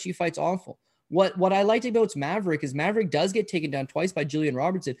 2 rounds, she fights awful. What I liked about Maverick is Maverick does get taken down twice by Jillian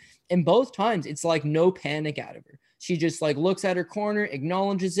Robertson. And both times, it's like no panic out of her. She just like looks at her corner,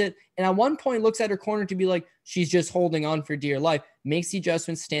 acknowledges it. And at one point looks at her corner to be like, she's just holding on for dear life, makes the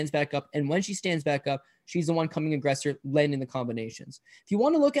adjustments, stands back up. And when she stands back up, she's the one coming aggressor, landing the combinations. If you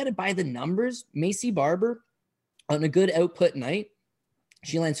want to look at it by the numbers, Macy Barber on a good output night,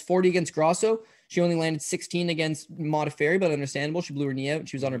 she lands 40 against Grasso. She only landed 16 against Modafferi, but understandable. She blew her knee out and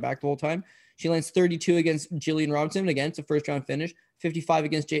she was on her back the whole time. She lands 32 against Jillian Robinson. Again, it's a 1st round finish. 55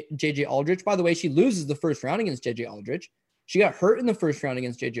 against JJ Aldrich. By the way, she loses the 1st round against JJ Aldrich. She got hurt in the 1st round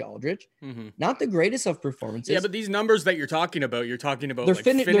against JJ Aldrich. Not the greatest of performances. Yeah, but these numbers that you're talking about they're like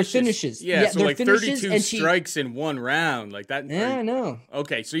finishes. They're finishes. Yeah, so like 32 and strikes in 1 round. Like that. Yeah, I know.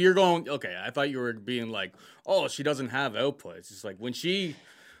 Okay, so you're going, okay, I thought you were being like, oh, she doesn't have output. It's just like when she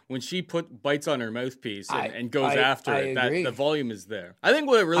bites on her mouthpiece and goes after it, that the volume is there. I think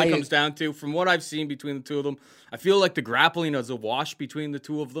what it really comes down to, from what I've seen between the two of them, I feel like the grappling is a wash between the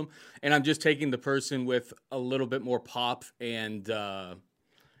two of them, and I'm just taking the person with a little bit more pop, and I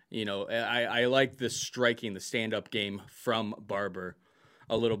like the striking, the stand-up game from Barber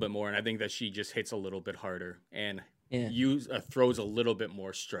a little bit more, and I think that she just hits a little bit harder and throws a little bit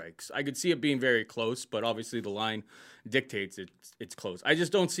more strikes. I could see it being very close, but obviously the line dictates it's close. I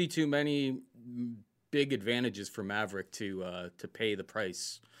just don't see too many big advantages for Maverick to pay the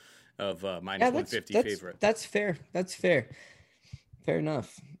price of minus 150 favorite. That's fair. Fair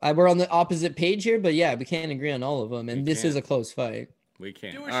enough. We're on the opposite page here, but yeah, we can't agree on all of them, and this is a close fight. We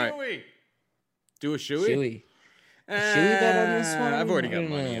can't. Do a shoey. Do a shoey? Shoey. A shoey bet on this one? I've already got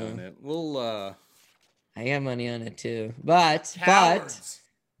money on it. We'll I got money on it too. But Cowards.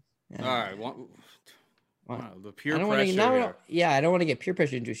 All right. Wow, the peer pressure. I don't want to get peer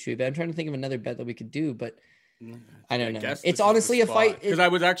pressure into a shoey bet. I'm trying to think of another bet that we could do, but I don't know. It's honestly a fight. Because I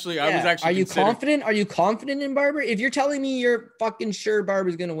was actually. Are you confident? Are you confident in Barber? If you're telling me you're fucking sure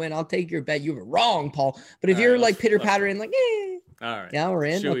Barber's gonna win, I'll take your bet. You were wrong, Paul. But if you're like pitter pattering, like, all right, yeah, we're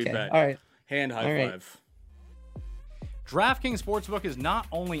in. Shoey okay, bet. all right. Hand high five. DraftKings Sportsbook is not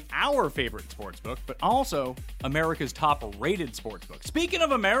only our favorite sportsbook, but also America's top-rated sportsbook. Speaking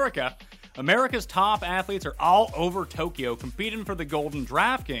of America, America's top athletes are all over Tokyo competing for the gold, and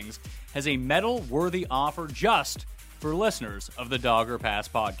DraftKings has a medal-worthy offer just for listeners of the Dogger Pass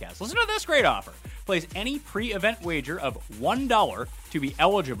podcast. Listen to this great offer. Place any pre-event wager of $1 to be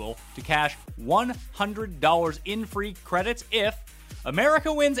eligible to cash $100 in free credits if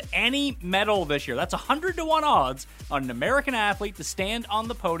America wins any medal this year. That's 100-1 odds on an American athlete to stand on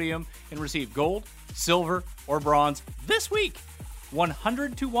the podium and receive gold, silver, or bronze this week.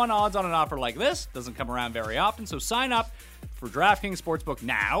 100-1 odds on an offer like this doesn't come around very often, so sign up for DraftKings Sportsbook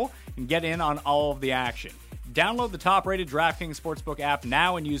now and get in on all of the action. Download the top-rated DraftKings Sportsbook app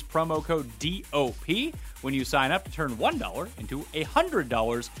now and use promo code DOP when you sign up to turn $1 into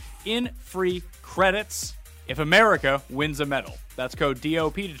 $100 in free credits if America wins a medal. That's code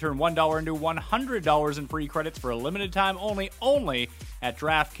DOP to turn $1 into $100 in free credits for a limited time only at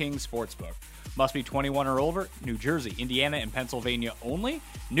DraftKings Sportsbook. Must be 21 or older, New Jersey, Indiana, and Pennsylvania only.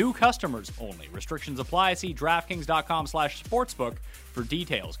 New customers only. Restrictions apply. See DraftKings.com/sportsbook for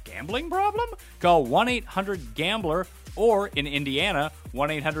details. Gambling problem? Call 1-800-GAMBLER or in Indiana,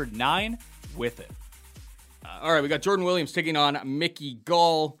 1-800-9-WITH-IT. All right, we got Jordan Williams taking on Mickey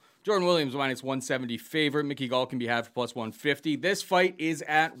Gall. Jordan Williams minus 170 favorite. Mickey Gall can be had for plus 150. This fight is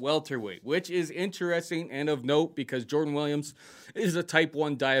at welterweight, which is interesting and of note because Jordan Williams is a type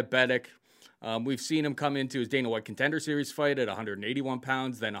 1 diabetic. We've seen him come into his Dana White Contender Series fight at 181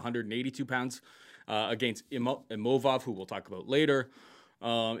 pounds, then 182 pounds against Imovov, who we'll talk about later,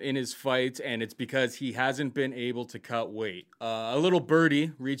 in his fights, and it's because he hasn't been able to cut weight. A little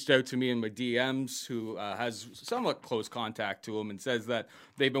birdie reached out to me in my DMs who has somewhat close contact to him and says that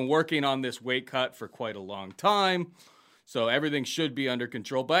they've been working on this weight cut for quite a long time, so everything should be under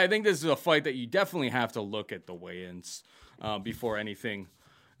control. But I think this is a fight that you definitely have to look at the weigh-ins before anything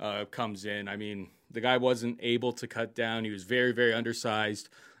comes in. I mean, the guy wasn't able to cut down. He was very, very undersized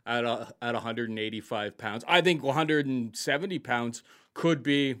at 185 pounds. I think 170 pounds could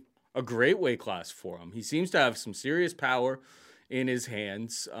be a great weight class for him. He seems to have some serious power in his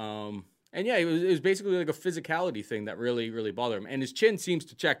hands. And yeah, it was basically like a physicality thing that really, really bothered him. And his chin seems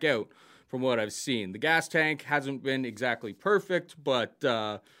to check out from what I've seen. The gas tank hasn't been exactly perfect, but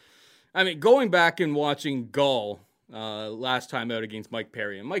I mean, going back and watching Gall last time out against Mike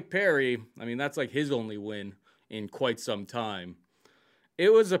Perry. And Mike Perry, I mean, that's like his only win in quite some time.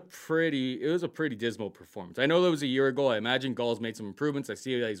 It was a pretty dismal performance. I know that was a year ago. I imagine Gall's made some improvements. I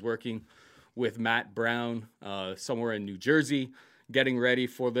see that he's working with Matt Brown somewhere in New Jersey, getting ready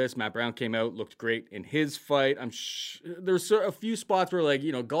for this. Matt Brown came out, looked great in his fight. There's a few spots where, like,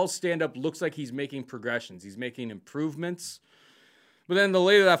 you know, Gall's stand-up looks like he's making progressions. He's making improvements. But then the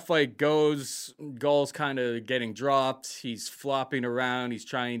later that fight goes, Gall's kind of getting dropped. He's flopping around. He's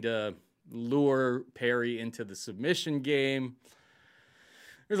trying to lure Perry into the submission game.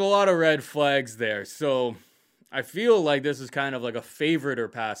 There's a lot of red flags there. So I feel like this is kind of like a favorite or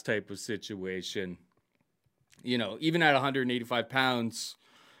pass type of situation. You know, even at 185 pounds,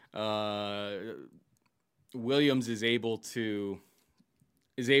 Williams is able to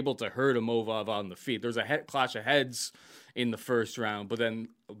hurt Imovov on the feet. There's a clash of heads in the first round, but then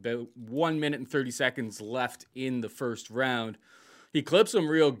about 1 minute and 30 seconds left in the first round, he clips him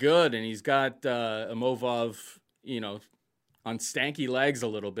real good, and he's got Imovov, you know, on stanky legs a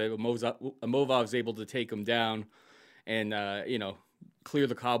little bit. Imovov's able to take him down and, you know, clear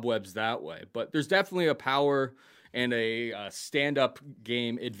the cobwebs that way. But there's definitely a power and a stand-up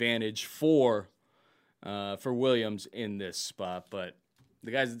game advantage for Williams in this spot, but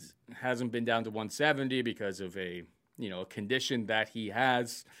the guy hasn't been down to 170 because of a condition that he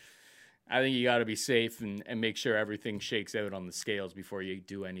has. I think you got to be safe and make sure everything shakes out on the scales before you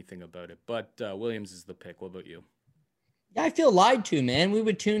do anything about it. But Williams is the pick. What about you? Yeah, I feel lied to, man. We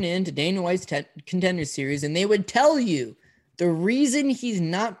would tune in to Dana White's Contender Series, and they would tell you the reason he's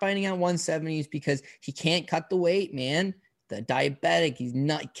not fighting at 170 is because he can't cut the weight, man. The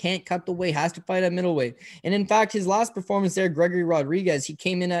diabetic, can't cut the weight, has to fight at middleweight. And in fact, his last performance there, Gregory Rodriguez, he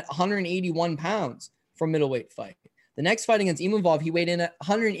came in at 181 pounds for a middleweight fight. The next fight against Imovov, he weighed in at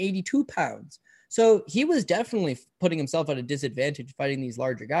 182 pounds. So he was definitely putting himself at a disadvantage fighting these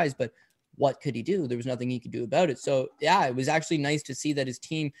larger guys, but what could he do? There was nothing he could do about it. So yeah, it was actually nice to see that his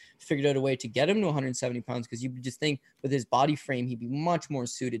team figured out a way to get him to 170 pounds, because you would just think with his body frame, he'd be much more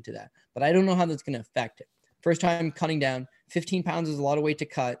suited to that. But I don't know how that's going to affect it. First time cutting down, 15 pounds is a lot of weight to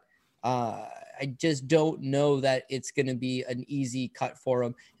cut. I just don't know that it's going to be an easy cut for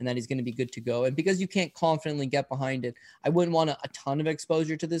him and that he's going to be good to go. And because you can't confidently get behind it, I wouldn't want a ton of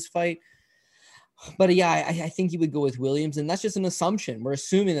exposure to this fight. But yeah, I think he would go with Williams, and that's just an assumption. We're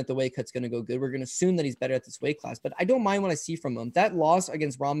assuming that the weight cut's going to go good. We're going to assume that he's better at this weight class, but I don't mind what I see from him. That loss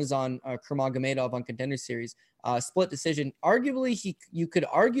against Ramazan Kurmagomedov on Contender Series, split decision. Arguably, you could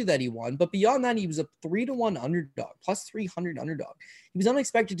argue that he won, but beyond that, he was a 3-1 underdog, plus 300 underdog. He was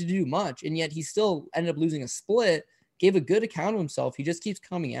unexpected to do much, and yet he still ended up losing a split. Gave a good account of himself. He just keeps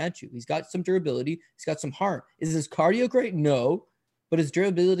coming at you. He's got some durability. He's got some heart. Is his cardio great? No. But his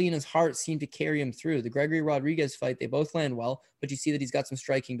durability and his heart seem to carry him through. The Gregory Rodriguez fight, they both land well, but you see that he's got some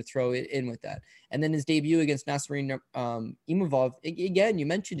striking to throw it in with that. And then his debut against Nasruddin Imavov, again, you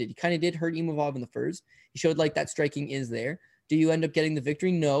mentioned it. He kind of did hurt Imavov in the first. He showed like that striking is there. Do you end up getting the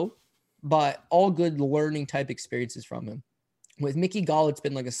victory? No, but all good learning type experiences from him. With Mickey Gall, it's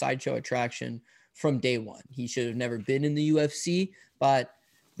been like a sideshow attraction from day one. He should have never been in the UFC, but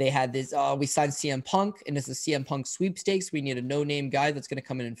they had this, we signed CM Punk, and it's a CM Punk sweepstakes. We need a no-name guy that's going to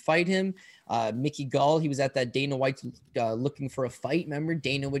come in and fight him. Mickey Gall, he was at that Dana White looking for a fight. Remember,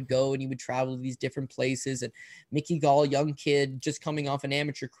 Dana would go and he would travel to these different places. And Mickey Gall, young kid, just coming off an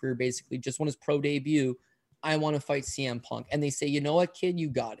amateur career, basically, just won his pro debut. I want to fight CM Punk. And they say, you know what, kid, you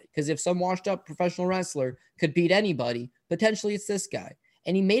got it. Because if some washed-up professional wrestler could beat anybody, potentially it's this guy.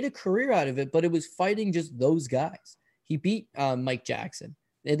 And he made a career out of it, but it was fighting just those guys. He beat Mike Jackson.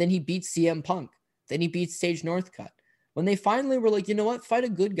 And then he beats CM Punk. Then he beats Sage Northcutt. When they finally were like, you know what, fight a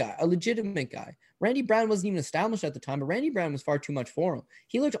good guy, a legitimate guy. Randy Brown wasn't even established at the time, but Randy Brown was far too much for him.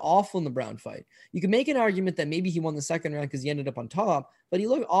 He looked awful in the Brown fight. You can make an argument that maybe he won the second round because he ended up on top, but he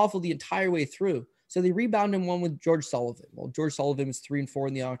looked awful the entire way through. So they rebounded and won with George Sullivan. Well, George Sullivan was 3-4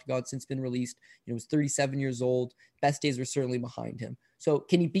 in the octagon, since been released. He was 37 years old. Best days were certainly behind him. So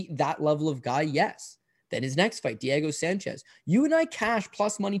can he beat that level of guy? Yes. Then his next fight, Diego Sanchez. You and I cash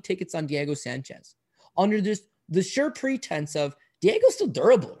plus money tickets on Diego Sanchez under the sure pretense of Diego's still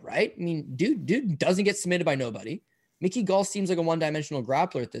durable, right? I mean, dude doesn't get submitted by nobody. Mickey Gall seems like a one-dimensional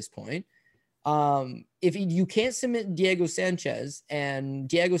grappler at this point. If you can't submit Diego Sanchez and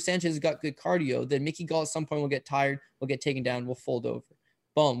Diego Sanchez has got good cardio, then Mickey Gall at some point will get tired, will get taken down, will fold over.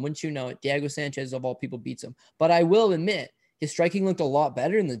 Boom, wouldn't you know it, Diego Sanchez of all people beats him. But I will admit, his striking looked a lot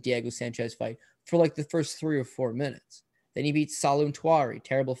better in the Diego Sanchez fight for like the first 3 or 4 minutes. Then he beats Salum Tuari,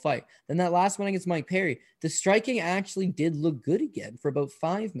 terrible fight. Then that last one against Mike Perry, the striking actually did look good again for about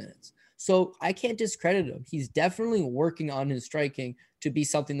 5 minutes. So I can't discredit him. He's definitely working on his striking to be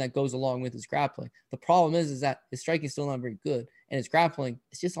something that goes along with his grappling. The problem is that his striking is still not very good, and his grappling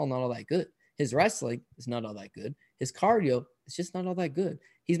is just not all that good. His wrestling is not all that good. His cardio is just not all that good.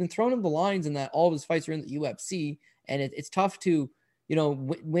 He's been thrown in the lines in that all of his fights are in the UFC, and it's tough to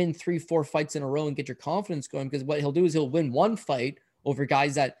win 3-4 fights in a row and get your confidence going, because what he'll do is he'll win one fight over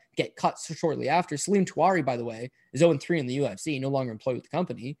guys that get cut shortly after. Salim Tuari, by the way, is 0-3 in the UFC, no longer employed with the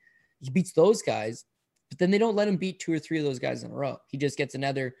company. He beats those guys, but then they don't let him beat 2 or 3 of those guys in a row. He just gets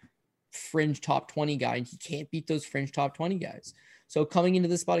another fringe top 20 guy, and he can't beat those fringe top 20 guys. So coming into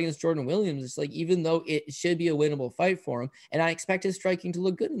this spot against Jordan Williams, it's like, even though it should be a winnable fight for him, and I expect his striking to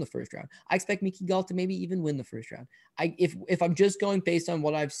look good in the first round, I expect Mickey Gall to maybe even win the first round. If I'm just going based on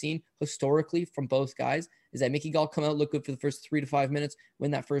what I've seen historically from both guys, is that Mickey Gall come out, look good for the first 3 to 5 minutes,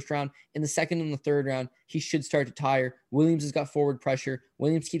 win that first round. In the second and the third round, he should start to tire. Williams has got forward pressure.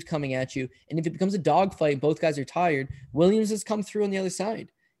 Williams keeps coming at you. And if it becomes a dogfight and both guys are tired, Williams has come through on the other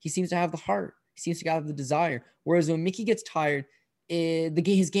side. He seems to have the heart. He seems to have the desire. Whereas when Mickey gets tired,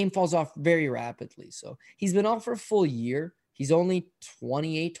 his game falls off very rapidly. So he's been off for a full year. He's only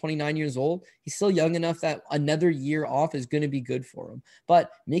 28, 29 years old. He's still young enough that another year off is going to be good for him. But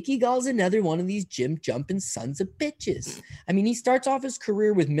Mickey Gall's another one of these gym jumping sons of bitches. I mean, he starts off his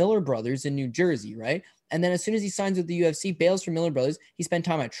career with Miller Brothers in New Jersey, right? And then as soon as he signs with the UFC, bails from Miller Brothers. He spent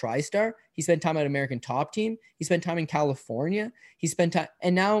time at TriStar. He spent time at American Top Team. He spent time in California. He spent time.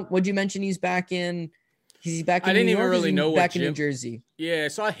 And now, what'd you mention? He's back in New York. I didn't even really know back in New Jersey. Yeah, I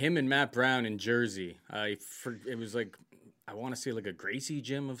saw him and Matt Brown in Jersey. It was like, I want to say like a Gracie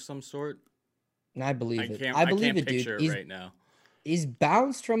gym of some sort. I believe it. I believe can't it, picture dude. it right now. He's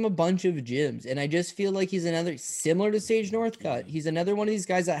bounced from a bunch of gyms, and I just feel like he's another similar to Sage Northcutt. He's another one of these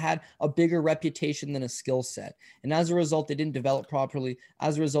guys that had a bigger reputation than a skill set, and as a result, they didn't develop properly.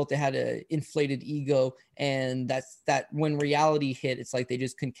 As a result, they had an inflated ego, and that when reality hit, it's like they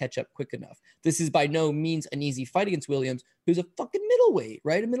just couldn't catch up quick enough. This is by no means an easy fight against Williams, who's a fucking middleweight,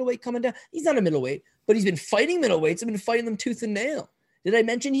 right? A middleweight coming down. He's not a middleweight, but he's been fighting middleweights. I've been fighting them tooth and nail. Did I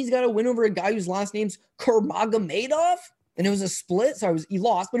mention he's got a win over a guy whose last name's Kurmagomedov? And it was a split. So he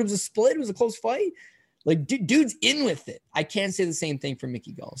lost, but it was a split. It was a close fight. Like, dude's in with it. I can't say the same thing for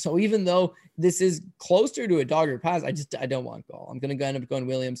Mickey Gall. So even though this is closer to a dog or pass, I don't want Gall. I'm going to end up going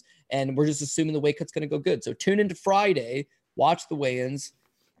Williams, and we're just assuming the weight cut's going to go good. So tune into Friday, watch the weigh-ins,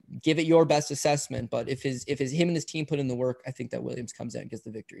 give it your best assessment. But if him and his team put in the work, I think that Williams comes out and gets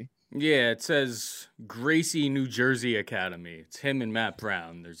the victory. Yeah, it says Gracie New Jersey Academy. It's him and Matt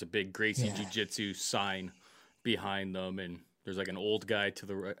Brown. There's a big Gracie Jiu-Jitsu sign behind them, and there's like an old guy to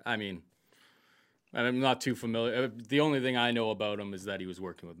the right. I mean, I'm not too familiar. The only thing I know about him is that he was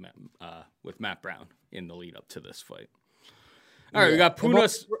working with Matt Brown in the lead up to this fight. All right, we got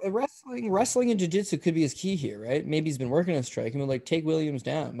Punas. Wrestling and jiu-jitsu could be his key here, right? Maybe he's been working on striking, but like take Williams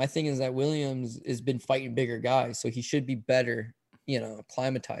down. My thing is that Williams has been fighting bigger guys, so he should be better,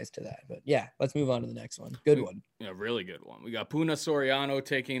 acclimatized to that. But yeah, let's move on to the next one. Good one. Yeah, really good one. We got Puna Soriano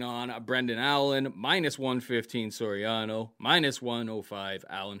taking on Brendan Allen, -115 Soriano, -105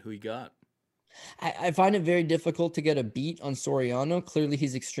 Allen. Who you got? I find it very difficult to get a beat on Soriano. Clearly,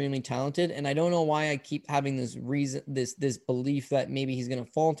 he's extremely talented, and I don't know why I keep having this belief that maybe he's going to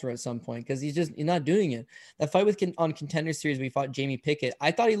falter at some point, because he's not doing it. That fight on Contender Series, we fought Jamie Pickett.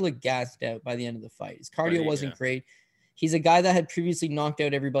 I thought he looked gassed out by the end of the fight. His cardio wasn't great. He's a guy that had previously knocked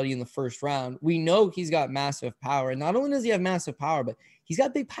out everybody in the first round. We know he's got massive power, and not only does he have massive power, but he's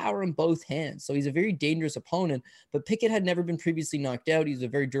got big power in both hands. So he's a very dangerous opponent. But Pickett had never been previously knocked out. He's a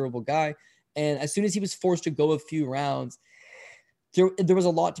very durable guy. And as soon as he was forced to go a few rounds, there was a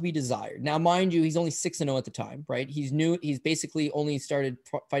lot to be desired. Now, mind you, he's only 6-0 at the time, right? He's new. He's basically only started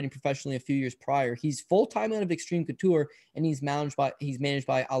fighting professionally a few years prior. He's full-time out of Extreme Couture, and he's managed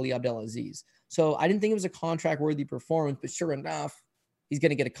by Ali Abdelaziz. So I didn't think it was a contract-worthy performance, but sure enough, he's going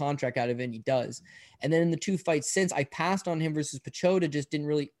to get a contract out of it, and he does. And then in the two fights since, I passed on him versus Pachota, just didn't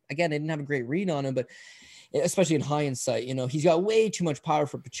really, again, I didn't have a great read on him, but especially in hindsight, he's got way too much power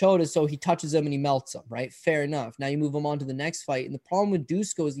for Pachota, so he touches him and he melts him, right? Fair enough. Now you move him on to the next fight, and the problem with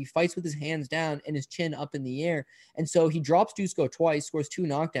Dusko is he fights with his hands down and his chin up in the air, and so he drops Dusko twice, scores 2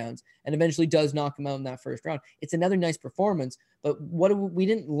 knockdowns, and eventually does knock him out in that first round. It's another nice performance, but we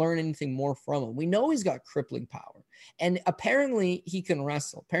didn't learn anything more from him. We know he's got crippling power, and apparently he can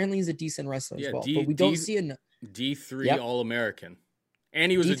wrestle. Apparently he's a decent wrestler as well, but we don't see enough. D3 All-American. And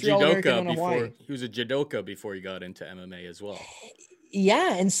he was a judoka before he got into MMA as well.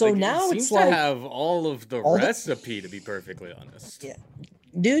 Yeah, and so now it seems it's like to have all of the recipe, to be perfectly honest. Yeah.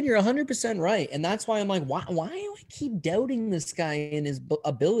 Dude, you're 100% right. And that's why I'm like, why do I keep doubting this guy and his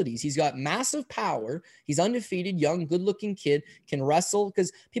abilities? He's got massive power. He's undefeated, young, good-looking kid, can wrestle.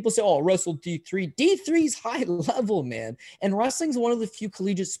 Because people say, oh, wrestle D3. D3's high level, man. And wrestling's one of the few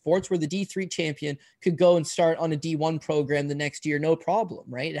collegiate sports where the D3 champion could go and start on a D1 program the next year, no problem,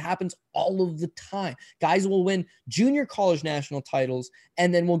 right? It happens all of the time. Guys will win junior college national titles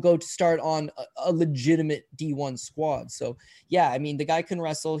and then will go to start on a legitimate D1 squad. So, yeah, I mean, the guy can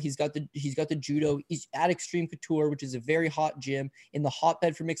wrestle. He's got the judo. He's at Extreme Couture, which is a very hot gym in the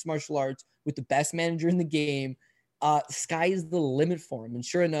hotbed for mixed martial arts with the best manager in the game. Sky is the limit for him. And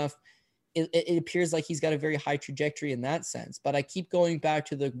sure enough, it appears like he's got a very high trajectory in that sense. But I keep going back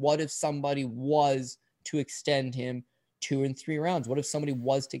to what if somebody was to extend him 2 and 3 rounds? What if somebody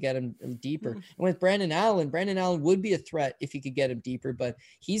was to get him deeper? And with Brandon Allen would be a threat if he could get him deeper, but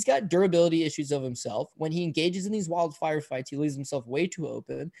he's got durability issues of himself. When he engages in these wildfire fights, he leaves himself way too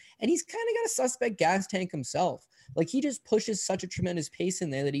open, and he's kind of got a suspect gas tank himself. Like, he just pushes such a tremendous pace in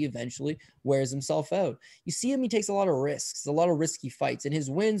there that he eventually wears himself out. You see him, he takes a lot of risks, a lot of risky fights, and his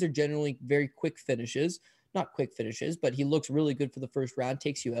wins are generally very quick finishes. Not quick finishes, but he looks really good for the first round,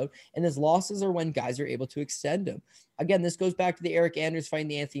 takes you out. And his losses are when guys are able to extend him. Again, this goes back to the Eric Anders fight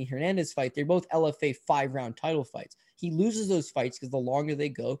and the Anthony Hernandez fight. They're both LFA 5-round title fights. He loses those fights because the longer they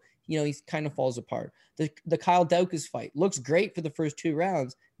go, he kind of falls apart. The Kyle Daukaus fight looks great for the first 2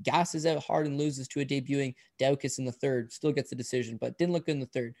 rounds, gasses out hard and loses to a debuting Daukaus in the third, still gets the decision, but didn't look good in the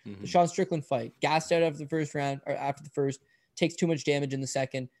third. The Sean Strickland fight, gassed out after the first round, or after the first, takes too much damage in the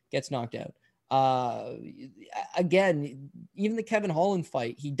second, gets knocked out. Again, even the Kevin Holland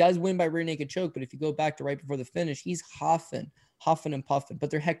fight, he does win by rear naked choke, but if you go back to right before the finish, he's huffing huffing and puffing, but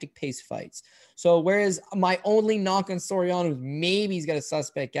they're hectic pace fights. So whereas my only knock on Soriano is maybe he's got a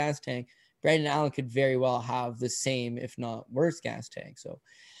suspect gas tank, Brandon Allen could very well have the same, if not worse, gas tank. So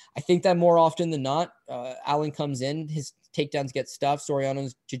I think that more often than not, Allen comes in, his takedowns get stuffed.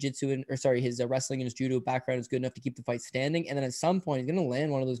 Soriano's his wrestling and his judo background is good enough to keep the fight standing. And then at some point, he's going to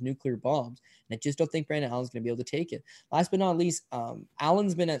land one of those nuclear bombs. And I just don't think Brandon Allen's going to be able to take it. Last but not least,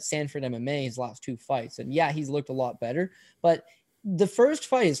 Allen's been at Sanford MMA his last 2 fights. And yeah, he's looked a lot better. But the first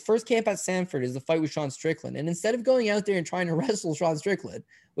fight, his first camp at Sanford, is the fight with Sean Strickland. And instead of going out there and trying to wrestle Sean Strickland,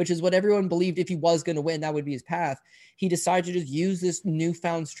 which is what everyone believed if he was going to win, that would be his path, he decided to just use this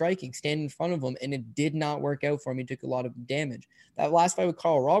newfound striking, stand in front of him, and it did not work out for him. He took a lot of damage. That last fight with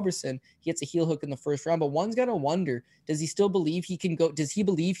Carl Robertson, he gets a heel hook in the first round, but one's got to wonder, does he still believe he can go? Does he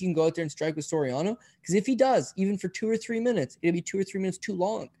believe he can go out there and strike with Soriano? Because if he does, even for 2 or 3 minutes, it'll be 2 or 3 minutes too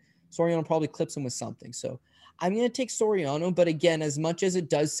long. Soriano probably clips him with something. So I'm going to take Soriano, but again, as much as it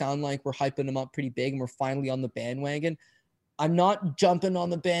does sound like we're hyping him up pretty big and we're finally on the bandwagon, I'm not jumping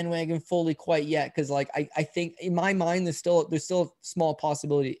on the bandwagon fully quite yet, because like I think in my mind there's still a small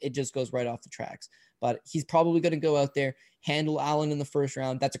possibility it just goes right off the tracks. But he's probably going to go out there, handle Allen in the first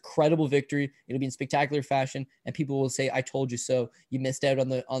round. That's a credible victory. It'll be in spectacular fashion, and people will say, "I told you so." You missed out on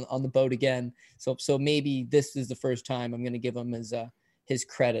the boat again. So maybe this is the first time I'm going to give him his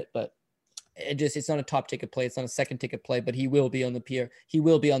credit, but it's not a top ticket play. It's not a second ticket play, but he will be on the PR. He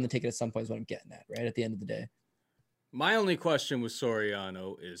will be on the ticket at some point is what I'm getting at, right? At the end of the day. My only question with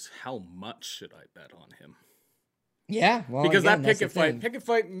Soriano is how much should I bet on him? Yeah, well, because again, that Pickett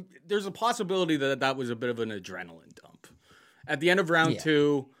fight, there's a possibility that was a bit of an adrenaline dump. At the end of round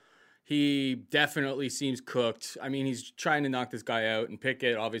 2, he definitely seems cooked. I mean, he's trying to knock this guy out, and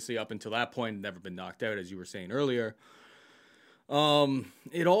Pickett, obviously, up until that point, had never been knocked out, as you were saying earlier.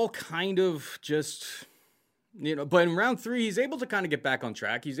 It all kind of just, but in round 3, he's able to kind of get back on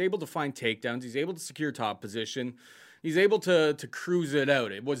track. He's able to find takedowns. He's able to secure top position. He's able to cruise it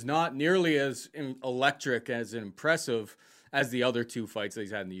out. It was not nearly as electric, as impressive as the other 2 fights that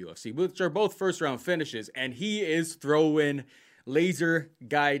he's had in the UFC, which are both first-round finishes, and he is throwing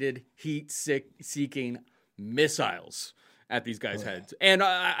laser-guided, heat-seeking missiles at these guys' heads. And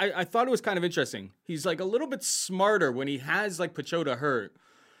I thought it was kind of interesting. He's like a little bit smarter when he has like Pichota hurt.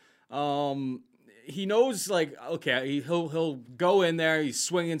 He knows like, okay, he'll go in there, he's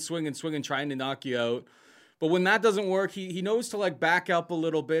swinging, trying to knock you out. But when that doesn't work, he knows to like back up a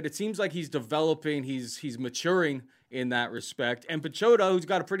little bit. It seems like he's developing, he's maturing in that respect. And Pichota, who's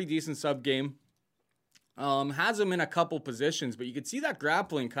got a pretty decent sub game, has him in a couple positions, but you could see that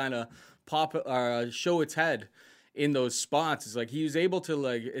grappling kind of show its head in those spots. It's like he was able to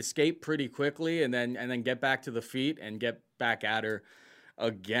like escape pretty quickly and then get back to the feet and get back at her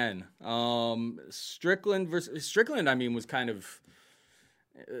again. Strickland, I mean, was kind of,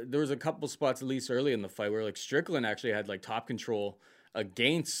 there was a couple spots at least early in the fight where like Strickland actually had like top control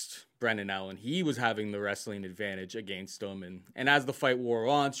against Brendan Allen. He was having the wrestling advantage against him, and as the fight wore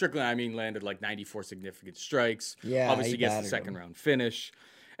on, Strickland, I mean, landed like 94 significant strikes. Yeah, obviously gets the second round finish.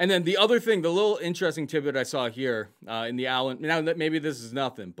 And then the other thing, the little interesting tidbit I saw here in the Allen, now that maybe this is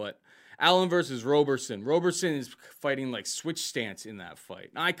nothing, but Allen versus Roberson. Roberson is fighting like switch stance in that fight.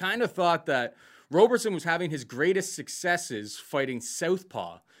 Now, I kind of thought that Roberson was having his greatest successes fighting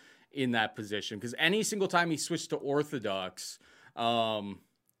southpaw in that position, because any single time he switched to orthodox, Brendan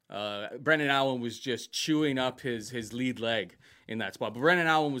Allen was just chewing up his lead leg in that spot. But Brendan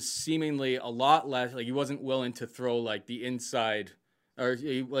Allen was seemingly a lot less, like he wasn't willing to throw like the inside, or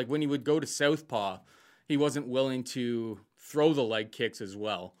like when he would go to southpaw, he wasn't willing to throw the leg kicks as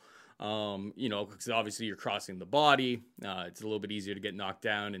well. Because obviously you're crossing the body. It's a little bit easier to get knocked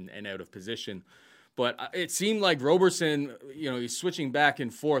down and out of position. But it seemed like Roberson, he's switching back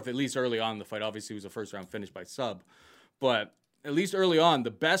and forth, at least early on in the fight. Obviously, it was a first-round finish by sub. But at least early on,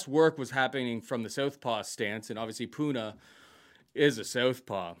 the best work was happening from the southpaw stance. And obviously, Puna is a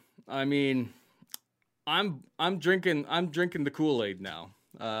southpaw. I mean, I'm drinking the Kool-Aid now.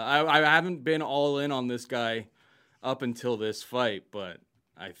 I haven't been all in on this guy up until this fight, but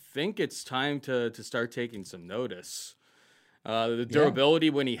I think it's time to start taking some notice. The durability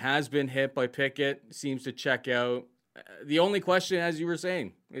when he has been hit by Pickett seems to check out. The only question, as you were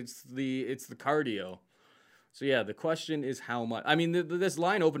saying, it's the cardio. So yeah, the question is how much. I mean, this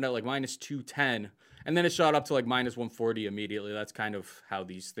line opened at like minus 210, and then it shot up to like minus 140 immediately. That's kind of how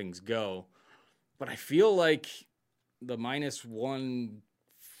these things go. But I feel like the minus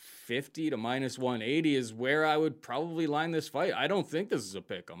 150 to minus 180 is where I would probably line this fight. I don't think this is a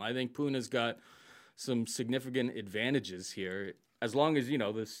pick'em. I think Puna's got some significant advantages here. as long as,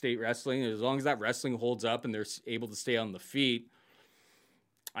 the state wrestling, as long as that wrestling holds up and they're able to stay on the feet,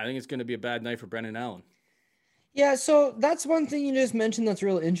 I think it's going to be a bad night for Brendan Allen. Yeah, so that's one thing you just mentioned that's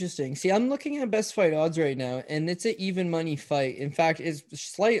real interesting. See, I'm looking at best fight odds right now, and it's an even money fight. In fact, it's a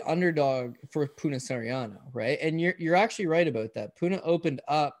slight underdog for Puna Soriano, right? And you're actually right about that. Puna opened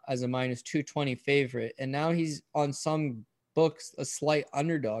up as a minus 220 favorite, and now he's on some books a slight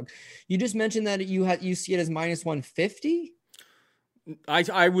underdog. You just mentioned that you see it as minus 150.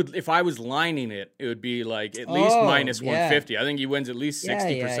 I would, if I was lining it, it would be like at least minus 150. I think he wins at least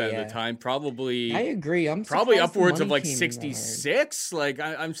 60% of the time. Probably. I agree. I'm probably upwards of like 66. Like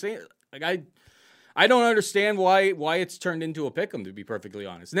I'm saying, like I don't understand why it's turned into a pick'em, to be perfectly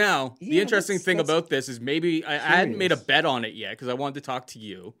honest. Now, the interesting thing about this is maybe I hadn't made a bet on it yet because I wanted to talk to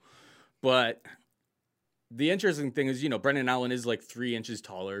you, but the interesting thing is, Brendan Allen is like 3 inches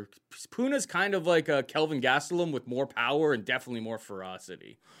taller. Puna's kind of like a Kelvin Gastelum with more power and definitely more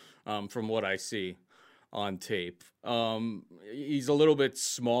ferocity, from what I see on tape. He's a little bit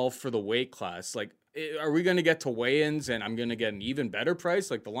small for the weight class. Like, are we going to get to weigh-ins and I'm going to get an even better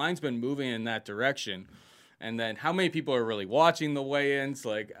price? Like, the line's been moving in that direction. And then how many people are really watching the weigh-ins?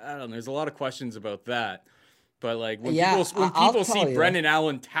 Like, I don't know. There's a lot of questions about that. But, like, when people see Brendan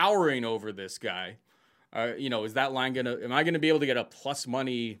Allen towering over this guy, is that line am I gonna be able to get a plus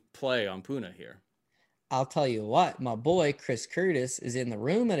money play on Puna here? I'll tell you what, my boy Chris Curtis is in the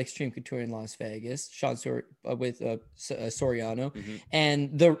room at Extreme Couture in Las Vegas, with Soriano,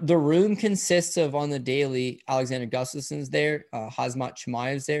 and the room consists of, on the daily, Alexander Gustafsson's there, Hazmat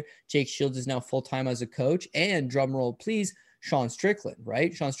Chimaev's there, Jake Shields is now full time as a coach, and drum roll please, Sean Strickland,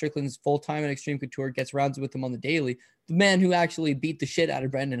 right? Sean Strickland's full time at Extreme Couture, gets rounds with him on the daily. The man who actually beat the shit out of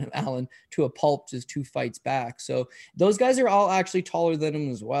Brendan Allen to a pulp just 2 fights back. So those guys are all actually taller than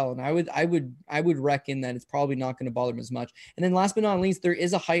him as well. And I would reckon that it's probably not going to bother him as much. And then last but not least, there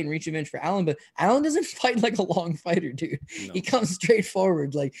is a height and reach advantage for Allen, but Allen doesn't fight like a long fighter, dude. No. He comes straight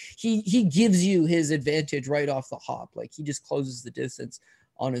forward. Like he gives you his advantage right off the hop. Like he just closes the distance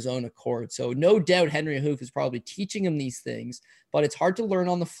on his own accord. So no doubt Henry Hoof is probably teaching him these things, but it's hard to learn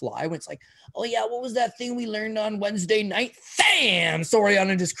on the fly when it's like, oh yeah, what was that thing we learned on Wednesday night? Bam!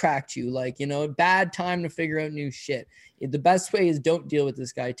 Soriano just cracked you. Like, bad time to figure out new shit. The best way is don't deal with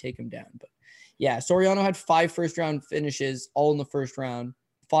this guy, take him down. But yeah, Soriano had 5 first-round finishes, all in the first round,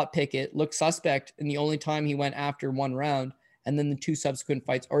 fought Pickett, looked suspect, and the only time he went after 1 round, and then the 2 subsequent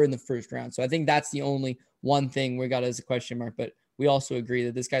fights are in the first round. So I think that's the only one thing we got as a question mark, but we also agree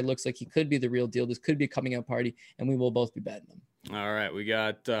that this guy looks like he could be the real deal. This could be a coming out party, and we will both be betting him. All right, we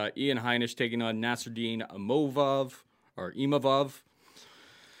got Ian Heinisch taking on Nasruddin Imavov.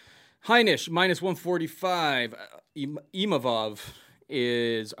 Heinisch, minus 145. Imavov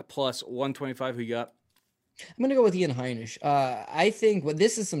is a plus 125. Who you got? I'm going to go with Ian Heinisch. I think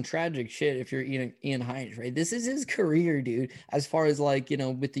this is some tragic shit if you're Ian Heinisch, right? This is his career, dude, as far as with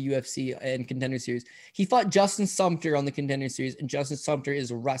the UFC and Contender Series. He fought Justin Sumter on the Contender Series, and Justin Sumter is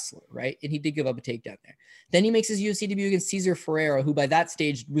a wrestler, right? And he did give up a takedown there. Then he makes his UFC debut against Cesar Ferreira, who by that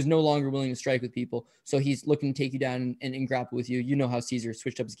stage was no longer willing to strike with people. So he's looking to take you down and grapple with you. You know how Cesar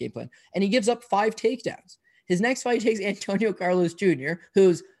switched up his game plan. And he gives up 5 takedowns. His next fight takes Antonio Carlos Jr.,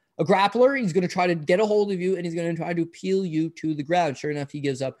 who's a grappler. He's going to try to get a hold of you, and he's going to try to peel you to the ground. Sure enough, he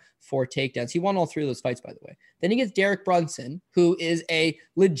gives up 4 takedowns. He won all 3 of those fights, by the way. Then he gets Derek Brunson, who is a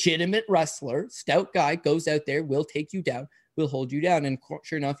legitimate wrestler, stout guy, goes out there, will take you down, will hold you down. And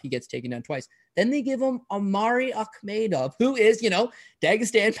sure enough, he gets taken down twice. Then they give him Amari Akhmedov, who is,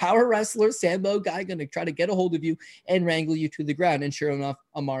 Dagestan power wrestler, Sambo guy, going to try to get a hold of you and wrangle you to the ground. And sure enough,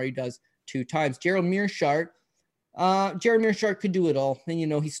 Amari does 2 times. Jared Mearshart could do it all.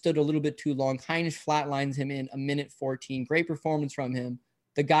 And, he stood a little bit too long. Heinisch flatlines him in 1:14. Great performance from him.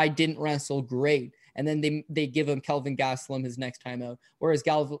 The guy didn't wrestle great. And then they give him Kelvin Gastelum his next time out. Whereas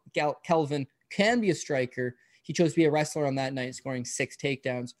Kelvin can be a striker. He chose to be a wrestler on that night, scoring 6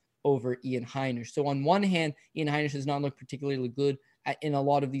 takedowns over Ian Heinisch. So on one hand, Ian Heinisch does not look particularly good in a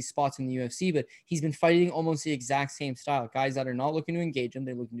lot of these spots in the UFC, but he's been fighting almost the exact same style. Guys that are not looking to engage him,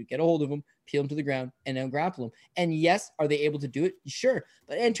 they're looking to get a hold of him, peel him to the ground, and then grapple him. And yes, are they able to do it? Sure.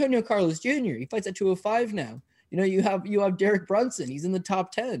 But Antonio Carlos Jr., he fights at 205 now. You have Derek Brunson. He's in the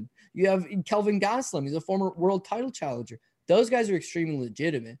top 10. You have Kelvin Gastelum. He's a former world title challenger. Those guys are extremely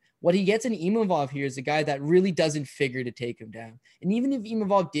legitimate. What he gets in Imavov here is a guy that really doesn't figure to take him down. And even if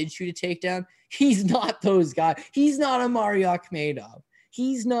Imavov did shoot a takedown, he's not those guys. He's not Amari Akhmedov.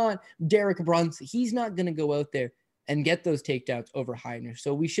 He's not Derek Brunson. He's not going to go out there and get those takedowns over Heinisch.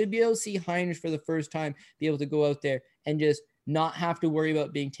 So we should be able to see Heinisch for the first time be able to go out there and just not have to worry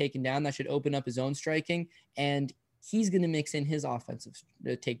about being taken down. That should open up his own striking. And he's going to mix in his offensive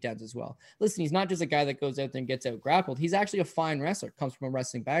takedowns as well. Listen, he's not just a guy that goes out there and gets out grappled. He's actually a fine wrestler, comes from a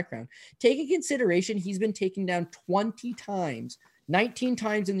wrestling background. Take in consideration, he's been taken down 20 times, 19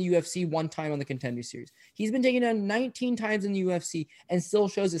 times in the UFC, 1 time on the Contender Series. He's been taken down 19 times in the UFC and still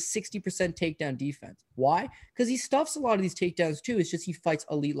shows a 60% takedown defense. Why? Because he stuffs a lot of these takedowns too. It's just he fights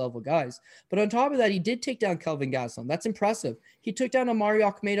elite level guys. But on top of that, he did take down Kelvin Gastelum. That's impressive. He took down Amari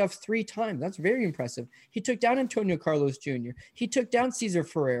Akhmedov 3 times. That's very impressive. He took down Antonio Carlos Jr. He took down Cesar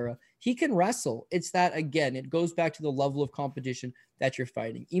Ferreira. He can wrestle. It's that, again, it goes back to the level of competition that you're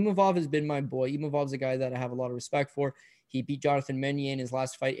fighting. Imavov has been my boy. Imavov's a guy that I have a lot of respect for. He beat Jonathan Meunier in his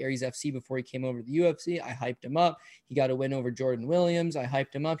last fight, Aries FC, before he came over to the UFC. I hyped him up. He got a win over Jordan Williams. I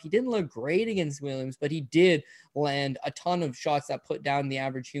hyped him up. He didn't look great against Williams, but he did land a ton of shots that put down the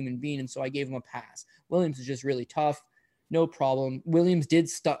average human being, and so I gave him a pass. Williams is just really tough. No problem. Williams did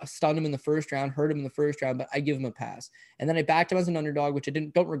stun him in the first round, hurt him in the first round, but I give him a pass. And then I backed him as an underdog, which I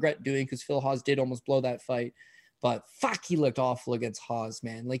don't regret doing because Phil Hawes did almost blow that fight. But fuck, he looked awful against Hawes,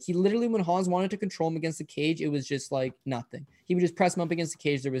 man. Like, he literally, when Hawes wanted to control him against the cage, it was just like nothing. He would just press him up against the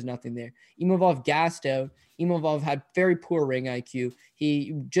cage. There was nothing there. Imavov gassed out. Imavov had very poor ring IQ.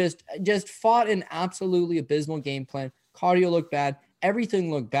 He just fought an absolutely abysmal game plan. Cardio looked bad.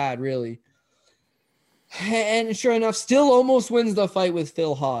 Everything looked bad, really. And sure enough, still almost wins the fight with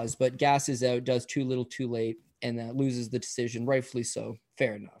Phil Hawes, but gasses out, does too little too late, and loses the decision, rightfully so.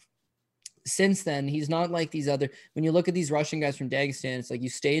 Fair enough. Since then, he's not like these other, when you look at these Russian guys from Dagestan, it's like you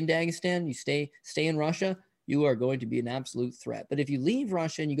stay in Dagestan, you stay in Russia, you are going to be an absolute threat. But if you leave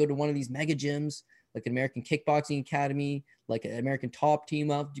Russia and you go to one of these mega gyms, like an American Kickboxing Academy, like an American Top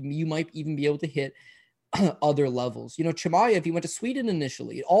Team Up, you might even be able to hit other levels. You know, Chimaev, he went to Sweden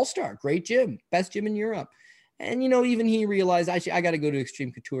initially, all-star, great gym, best gym in Europe. And, you know, even he realized, actually, I got to go to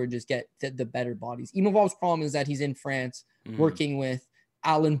Extreme Couture and just get the better bodies. Imavov's problem is that he's in France working with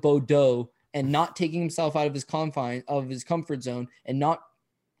Alan Baudot and not taking himself out of his comfort zone, and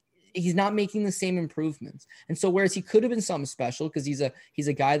he's not making the same improvements. And so whereas he could have been something special because he's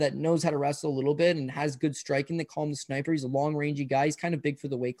a guy that knows how to wrestle a little bit and has good striking, they call him the sniper. He's a long rangey guy. He's kind of big for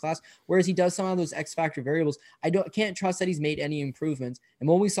the weight class. Whereas he does some of those X factor variables. I can't trust that he's made any improvements. And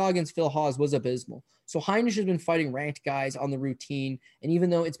what we saw against Phil Hawes was abysmal. So Heinisch has been fighting ranked guys on the routine. And even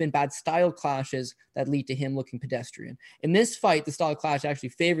though it's been bad style clashes that lead to him looking pedestrian. In this fight, the style clash actually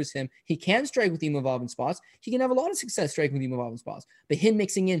favors him. He can strike with Imavov in spots. He can have a lot of success striking with Imavov in spots. But him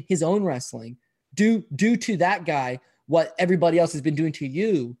mixing in his own wrestling, due to that guy, what everybody else has been doing to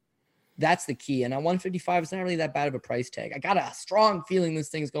you, that's the key. And at 155, it's not really that bad of a price tag. I got a strong feeling this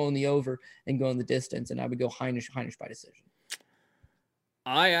thing's going the over and going the distance. And I would go Heinisch by decision.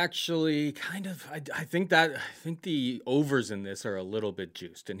 I actually I think the overs in this are a little bit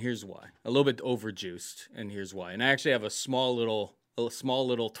juiced, and here's why. A little bit over juiced, and here's why. And I actually have a small little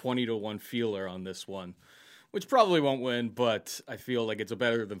 20-1 feeler on this one, which probably won't win, but I feel like it's a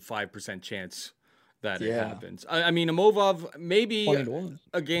better than 5% chance that it happens. I mean, Imavov maybe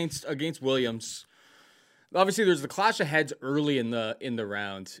against Williams. Obviously, there's the clash of heads early in the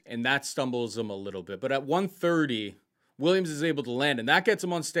round, and that stumbles him a little bit. But at 130. Williams is able to land, and that gets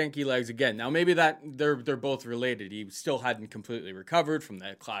him on stanky legs again. Now, maybe that they're both related. He still hadn't completely recovered from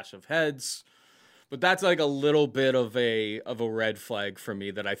that clash of heads, but that's like a little bit of a red flag for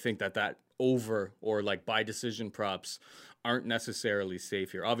me that I think that over or like by decision props aren't necessarily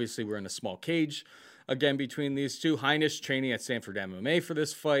safe here. Obviously, we're in a small cage again between these two. Heinisch training at Sanford MMA for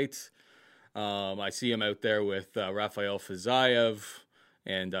this fight. I see him out there with Rafael Fiziev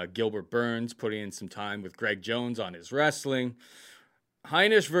and Gilbert Burns putting in some time with Greg Jones on his wrestling.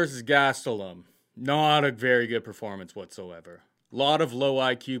 Heinisch versus Gastelum, not a very good performance whatsoever. A lot of low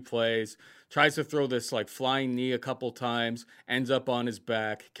IQ plays. Tries to throw this like flying knee a couple times. Ends up on his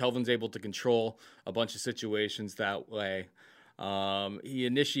back. Kelvin's able to control a bunch of situations that way. He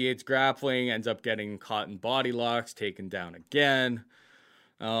initiates grappling. Ends up getting caught in body locks. Taken down again.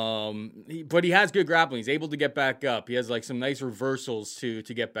 But he has good grappling. He's able to get back up. He has like some nice reversals to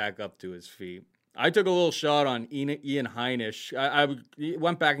get back up to his feet. I took a little shot on Ian Heinisch. I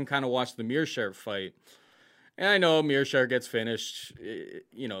went back and kind of watched the Mearshart fight. And I know Mearshart gets finished.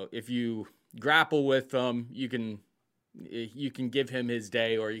 You know, if you grapple with him, you can give him his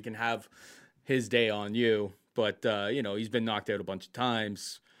day, or you can have his day on you. But, you know, he's been knocked out a bunch of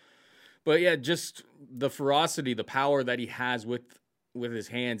times. But yeah, just the ferocity, the power that he has with his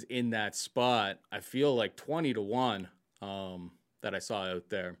hands in that spot, I feel like 20-1 that I saw out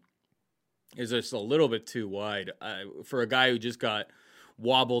there is just a little bit too wide for a guy who just got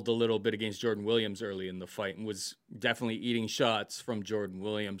wobbled a little bit against Jordan Williams early in the fight and was definitely eating shots from Jordan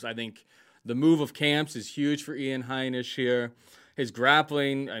Williams. I think The move of camps is huge for Ian Heinisch here. His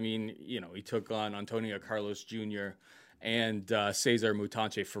grappling, I mean, he took on Antonio Carlos Jr. and Cesar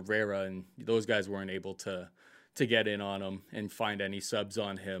Mutante Ferreira, and those guys weren't able to get in on him and find any subs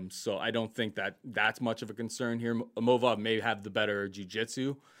on him. So I don't think that's much of a concern here. Imavov may have the better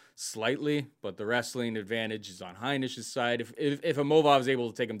jiu-jitsu slightly, but the wrestling advantage is on Heinisch's side. If Imavov is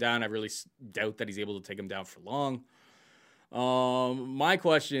able to take him down, I really doubt that he's able to take him down for long. My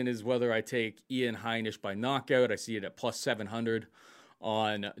question is whether I take Ian Heinisch by knockout. I see it at plus 700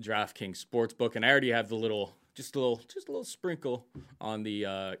 on DraftKings Sportsbook, and I already have just a little sprinkle on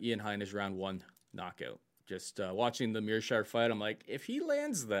the Ian Heinisch round 1 knockout. Just watching the Mearshart fight, I'm like, if he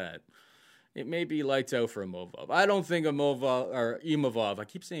lands that, it may be lights out for Imavov. I don't think Imavov, I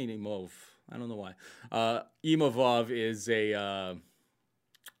keep saying Imov, I don't know why. Imavov is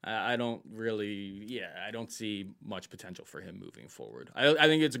I don't see much potential for him moving forward. I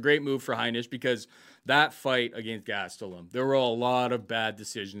think it's a great move for Heinisch because that fight against Gastelum, there were a lot of bad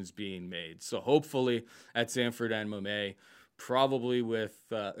decisions being made. So hopefully at Sanford MMA, probably with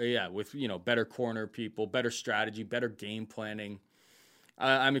better corner people, better strategy, better game planning.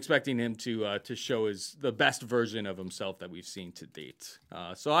 I'm expecting him to show the best version of himself that we've seen to date.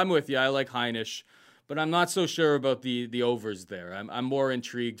 So I'm with you. I like Heinisch, but I'm not so sure about the overs there. I'm more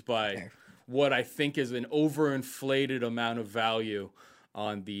intrigued by what I think is an overinflated amount of value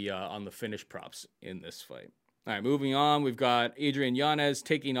on the finish props in this fight. All right, moving on. We've got Adrian Yanez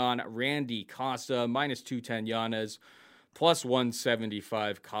taking on Randy Costa, minus 210 Yanez. Plus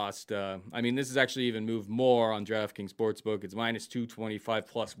 175 Costa. I mean, this has actually even moved more on DraftKings Sportsbook. It's minus 225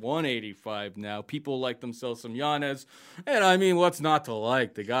 plus 185 now. People like themselves some Yanez. And I mean, what's not to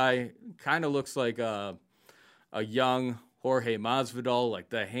like? The guy kind of looks like a young Jorge Masvidal. Like,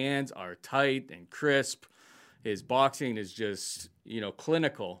 the hands are tight and crisp. His boxing is just,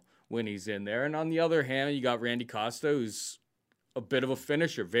 clinical when he's in there. And on the other hand, you got Randy Costa, who's a bit of a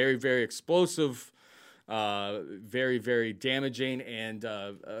finisher. Very, very explosive. Very, very damaging and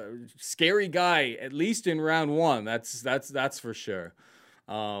scary guy, at least in round 1. That's for sure.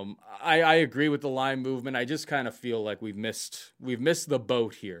 I agree with the line movement. I just kind of feel like we've missed the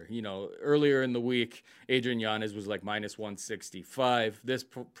boat here. Earlier in the week, Adrian Yanez was like minus 165. This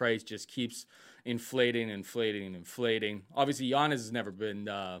price just keeps inflating. Obviously, Yanez has never been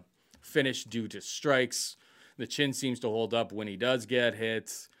finished due to strikes. The chin seems to hold up when he does get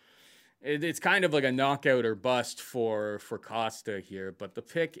hit. It's kind of like a knockout or bust for Costa here, but the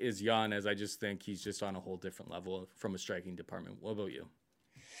pick is Yanez. I just think he's just on a whole different level from a striking department. What about you?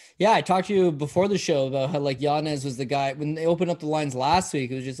 Yeah, I talked to you before the show about how Yanez was the guy when they opened up the lines last week.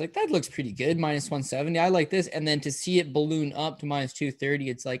 It was just like, that looks pretty good, minus 170. I like this. And then to see it balloon up to minus 230,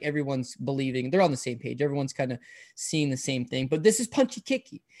 it's like everyone's believing they're on the same page. Everyone's kind of seeing the same thing. But this is punchy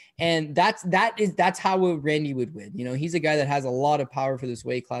kicky. And that's how Randy would win. He's a guy that has a lot of power for this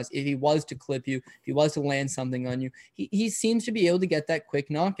weight class. If he was to clip you, if he was to land something on you, he seems to be able to get that quick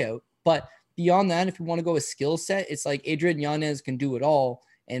knockout. But beyond that, if you want to go a skill set, it's like Adrian Yanez can do it all.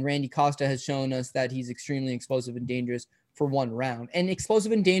 And Randy Costa has shown us that he's extremely explosive and dangerous for one round. And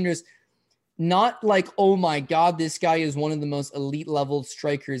explosive and dangerous, not like, oh my God, this guy is one of the most elite level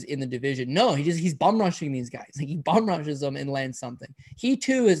strikers in the division. No, he's bum rushing these guys. Like, he bum rushes them and lands something. He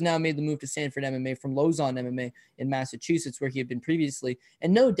too has now made the move to Sanford MMA from Lausanne MMA in Massachusetts, where he had been previously.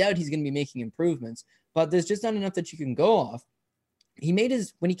 And no doubt he's going to be making improvements, but there's just not enough that you can go off.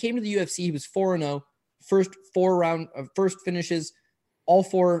 When he came to the UFC, he was 4-0, first finishes, all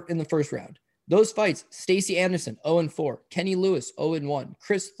 4 in the first round. Those fights: Stacey Anderson 0-4, Kenny Lewis 0-1,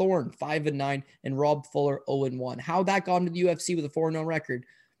 Chris Thorne 5-9, and Rob Fuller 0-1. How that got him to the UFC with a 4-0 record,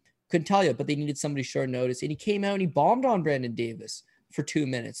 couldn't tell you, but they needed somebody short notice. And he came out and he bombed on Brandon Davis for 2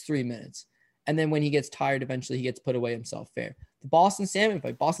 minutes, 3 minutes. And then when he gets tired, eventually he gets put away himself fair. The Boston Salmon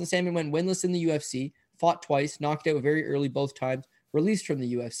fight. Boston Salmon went winless in the UFC, fought twice, knocked out very early both times, released from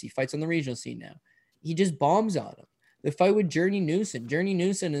the UFC, fights on the regional scene now. He just bombs on him. The fight with Journey Newson. Journey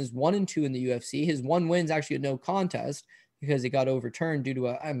Newson is 1-2 in the UFC. His one win is actually a no contest because it got overturned due to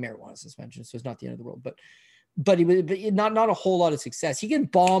a marijuana suspension. So it's not the end of the world, but not a whole lot of success. He can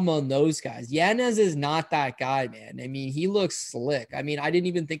bomb on those guys. Yanez is not that guy, man. I mean, he looks slick. I mean, I didn't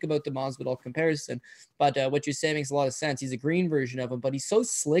even think about the Masvidal comparison, but what you're saying makes a lot of sense. He's a green version of him, but he's so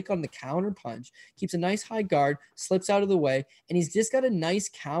slick on the counter punch, keeps a nice high guard, slips out of the way, and he's just got a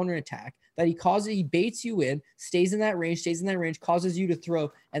nice counter attack that he baits you in, stays in that range, causes you to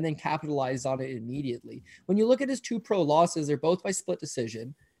throw, and then capitalize on it immediately. When you look at his 2 pro losses, they're both by split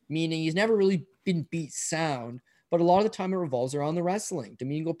decision, meaning he's never really been beat sound, but a lot of the time it revolves around the wrestling.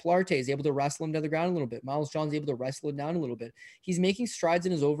 Domingo Pilarte is able to wrestle him to the ground a little bit. Miles John's able to wrestle him down a little bit. He's making strides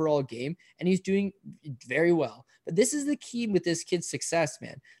in his overall game, and he's doing very well. But this is the key with this kid's success,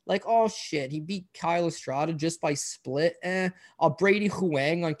 man. Like, oh shit, he beat Kyle Estrada just by split. Brady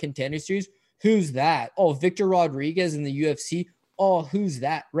Huang on Contender Series. Who's that? Oh, Victor Rodriguez in the UFC. Oh, who's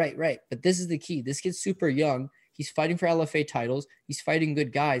that? Right. But this is the key. This kid's super young. He's fighting for LFA titles. He's fighting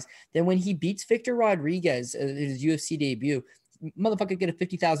good guys. Then when he beats Victor Rodriguez at his UFC debut, motherfucker get a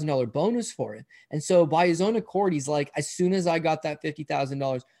 $50,000 bonus for it. And so by his own accord, he's like, as soon as I got that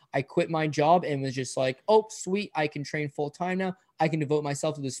 $50,000, I quit my job and was just like, oh, sweet. I can train full time now. I can devote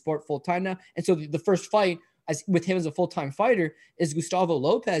myself to the sport full time now. And so the first fight with him as a full-time fighter is Gustavo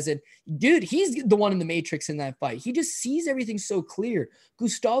Lopez. And dude, he's the one in the Matrix in that fight. He just sees everything so clear.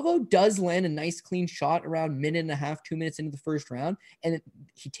 Gustavo does land a nice clean shot around minute and a half, 2 minutes into the first round. And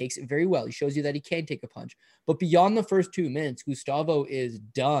he takes it very well. He shows you that he can take a punch. But beyond the first 2 minutes, Gustavo is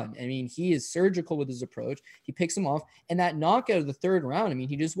done. I mean, he is surgical with his approach. He picks him off. And that knockout of the third round, I mean,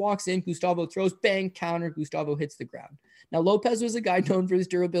 he just walks in, Gustavo throws, bang, counter, Gustavo hits the ground. Now, Lopez was a guy known for his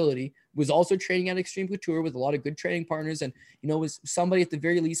durability, was also training at Extreme Couture with a lot of good training partners, and, was somebody at the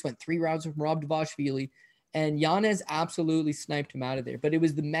very least went 3 rounds from Rob Dvalishvili, and Yanez absolutely sniped him out of there. But it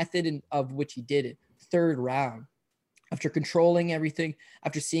was the method of which he did it. Third round. After controlling everything,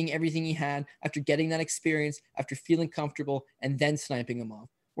 after seeing everything he had, after getting that experience, after feeling comfortable, and then sniping him off.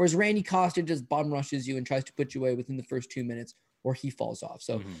 Whereas Randy Costa just bum rushes you and tries to put you away within the first 2 minutes, or he falls off.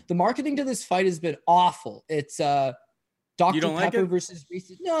 So the marketing to this fight has been awful. It's Dr. Pepper versus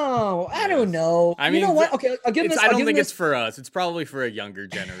Reese's. No, I don't know. I mean, you know what? Okay, I'll give this. I don't think it's for us. It's probably for a younger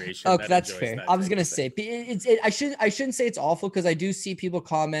generation. Okay, that's fair. I was gonna say I shouldn't say it's awful, because I do see people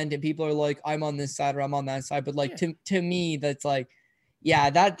comment and people are like, I'm on this side or I'm on that side. But like to me, that's like,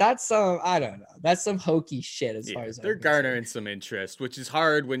 yeah, that's some, I don't know. That's some hokey shit as far as they're garnering some interest, which is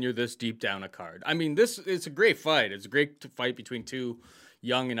hard when you're this deep down a card. I mean, it's a great fight. It's a great fight between two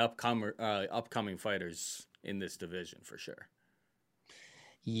young and upcoming fighters in this division for sure.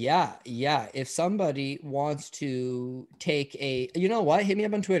 Yeah. If somebody wants to take you know what? Hit me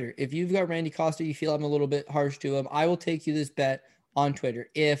up on Twitter. If you've got Randy Costa, you feel I'm a little bit harsh to him, I will take you this bet on Twitter.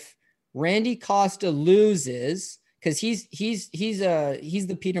 If Randy Costa loses, because he's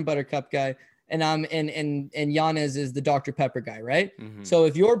the peanut butter cup guy, and Yanez is the Dr. Pepper guy, right? So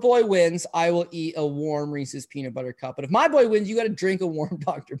if your boy wins, I will eat a warm Reese's peanut butter cup. But if my boy wins, you got to drink a warm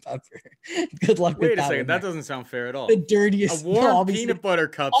Dr. Pepper. Good luck with that. Wait a second, that doesn't sound fair at all. The dirtiest. A warm peanut butter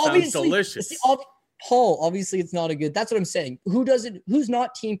cup sounds delicious. Paul, obviously it's not a good. That's what I'm saying. Who's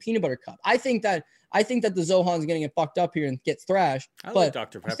not team peanut butter cup? I think that the Zohan's going to get fucked up here and get thrashed. I like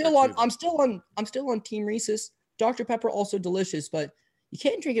Dr. Pepper. I'm still on team Reese's. Dr. Pepper also delicious, but you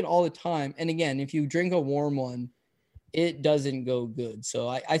can't drink it all the time. And again, if you drink a warm one, it doesn't go good. So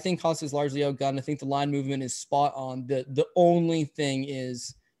I think Costa's largely outgunned. I think the line movement is spot on. The only thing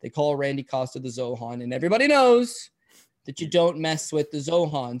is they call Randy Costa the Zohan, and everybody knows that you don't mess with the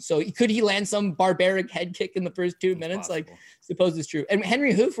Zohan. So could he land some barbaric head kick in the first 2 minutes? Possible. Like, suppose it's true. And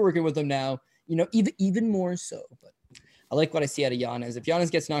Henry Hoof working with him now, even more so. But I like what I see out of Yanez. If Yanez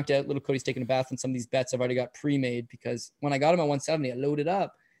gets knocked out, little Cody's taking a bath on some of these bets I've already got pre-made, because when I got him at 170, I loaded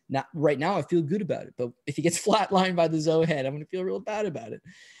up. Now, right now, I feel good about it. But if he gets flatlined by the Zoe head, I'm going to feel real bad about it.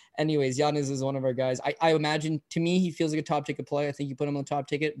 Anyways, Yanez is one of our guys. I imagine, to me, he feels like a top ticket play. I think you put him on the top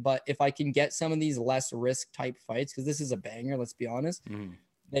ticket. But if I can get some of these less risk type fights, because this is a banger, let's be honest,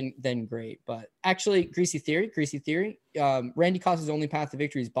 then great. But actually, Greasy Theory, Randy Costa's only path to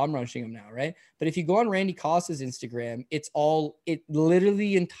victory is bum rushing him now, right? But if you go on Randy Costa's Instagram, literally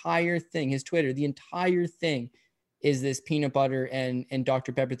the entire thing, his Twitter, the entire thing is this peanut butter and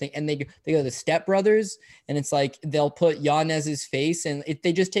Dr. Pepper thing. And they go the Step Brothers, and it's like they'll put Yanez's face, and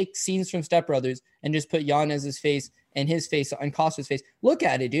they just take scenes from Step Brothers and just put Yanez's face and his face and Costa's face. Look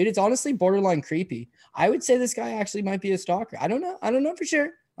at it, dude. It's honestly borderline creepy. I would say this guy actually might be a stalker. I don't know for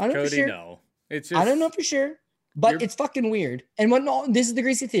sure. Cody, no. It's just, I don't know for sure, but it's fucking weird. And this is the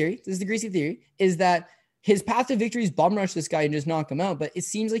Greasy Theory. Is that his path to victory is bum rush this guy and just knock him out. But it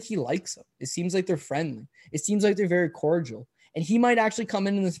seems like he likes him. It seems like they're friendly. It seems like they're very cordial. And he might actually come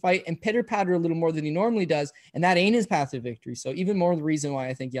in this fight and pitter patter a little more than he normally does. And that ain't his path to victory. So even more the reason why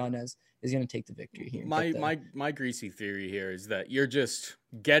I think Yanez is going to take the victory here. My Greasy Theory here is that you're just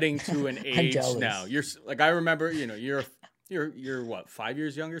getting to an age now. You're like, I remember, you're what, 5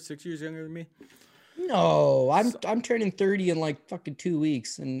 years younger, 6 years younger than me? No, I'm turning 30 in like fucking 2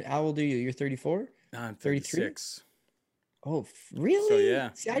 weeks. And how old are you? You're 34? No, I'm 36. Oh, really? So yeah.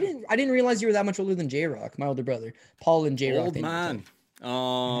 See, I didn't realize you were that much older than J-Rock, my older brother. Paul and J-Rock. Old man.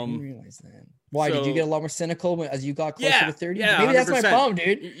 I didn't realize that. Why So, did you get a lot more cynical as you got closer to 30? Yeah, Maybe that's my 100%. problem,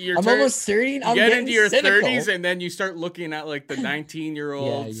 dude. I'm almost 30. You I'm get getting into your cynical. 30s, and then you start looking at like the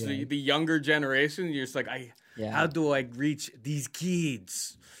 19-year-olds, Yeah. the younger generation. You're just like, how do I reach these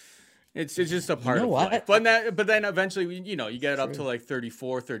kids? It's just a part of life. But then eventually, you get up to like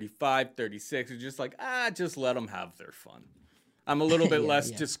 34, 35, 36. It's just like, just let them have their fun. I'm a little bit less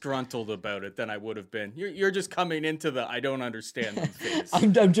disgruntled about it than I would have been. You're just coming into the I don't understand them phase.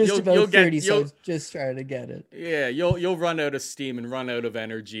 I'm just about 30, so just trying to get it. Yeah, you'll run out of steam and run out of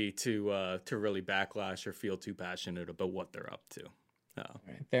energy to really backlash or feel too passionate about what they're up to. All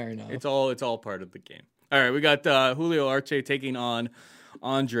right, fair enough. It's all part of the game. All right, we got Julio Arce taking on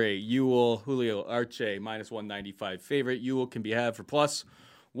Andre Ewell. Julio Arce minus 195 favorite. Ewell can be had for plus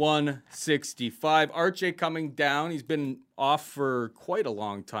 165. Arce coming down. He's been off for quite a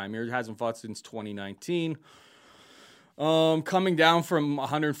long time here. He hasn't fought since 2019. Coming down from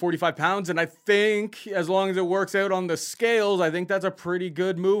 145 pounds. And I think as long as it works out on the scales, I think that's a pretty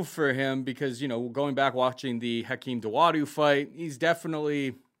good move for him because, going back watching the Hakeem Dawodu fight, he's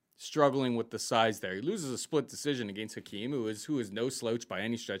definitely struggling with the size there. He loses a split decision against Hakeem, who is no slouch by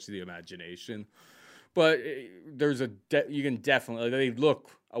any stretch of the imagination. But there's you can definitely, they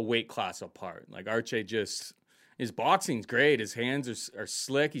look a weight class apart. Like Arce his boxing's great. His hands are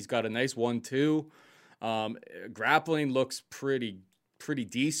slick. He's got a nice 1-2. Grappling looks pretty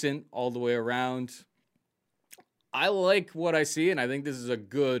decent all the way around. I like what I see, and I think this is a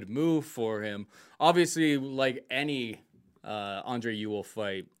good move for him. Obviously, like any Andre Ewell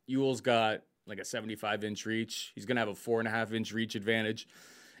fight, Ewell's got like a 75-inch reach. He's going to have a 4.5-inch reach advantage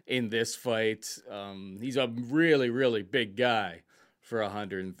in this fight. He's a really, really big guy for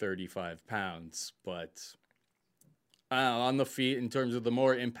 135 pounds. But on the feet, in terms of the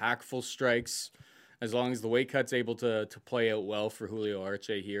more impactful strikes, as long as the weight cut's able to play out well for Julio Arce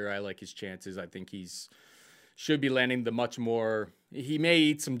here, I like his chances. I think should be landing the much more. He may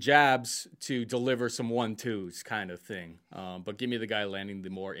eat some jabs to deliver some 1-2s kind of thing. But give me the guy landing the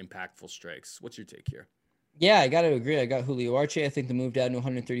more impactful strikes. What's your take here? Yeah, I got to agree. I got Julio Arce. I think the move down to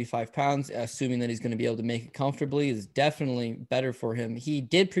 135 pounds, assuming that he's going to be able to make it comfortably, is definitely better for him. He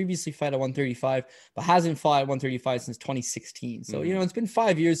did previously fight at 135, but hasn't fought at 135 since 2016. So, it's been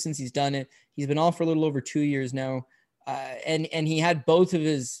 5 years since he's done it. He's been off for a little over 2 years now. And he had both of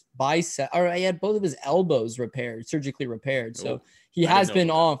his he had both of his elbows surgically repaired. So he has been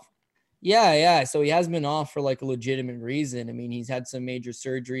off. Yeah. So he has been off for like a legitimate reason. I mean, he's had some major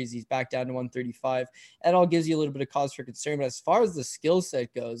surgeries. He's back down to 135. That all gives you a little bit of cause for concern. But as far as the skill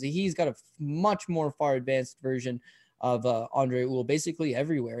set goes, he's got a much more far advanced version of Andre Ewell basically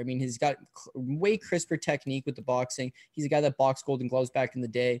everywhere. I mean, he's got way crisper technique with the boxing. He's a guy that boxed Golden Gloves back in the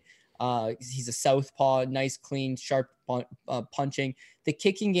day. He's a southpaw, nice, clean, sharp punching. The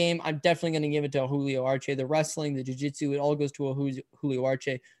kicking game, I'm definitely going to give it to Julio Arce. The wrestling, the jiu-jitsu, it all goes to Julio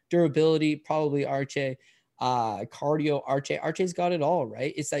Arce. Durability, probably Arce. Cardio, Arce. Arce's got it all,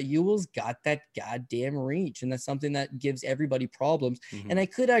 right? It's that Ewell's got that goddamn reach, and that's something that gives everybody problems. And I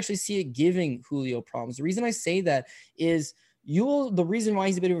could actually see it giving Julio problems. The reason I say that is Ewell, the reason why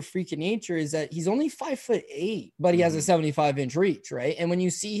he's a bit of a freak of nature is that he's only 5'8", but he has a 75-inch reach, right? And when you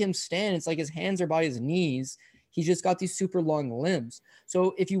see him stand, it's like his hands are by his knees. He's just got these super long limbs.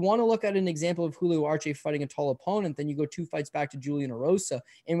 So if you want to look at an example of Julio Arce fighting a tall opponent, then you go 2 fights back to Julian Erosa,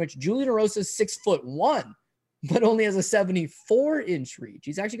 in which Julian Erosa is 6'1", but only has a 74-inch reach.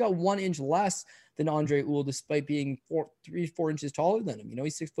 He's actually got 1 inch less than Andre Ewell, despite being 4 inches taller than him.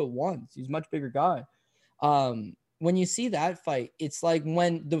 He's 6'1". He's a much bigger guy. When you see that fight, it's like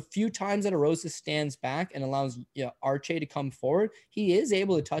when the few times that Erosa stands back and allows Arce to come forward, he is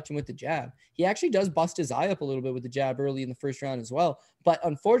able to touch him with the jab. He actually does bust his eye up a little bit with the jab early in the first round as well. But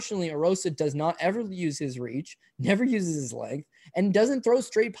unfortunately, Erosa does not ever use his reach, never uses his length, and doesn't throw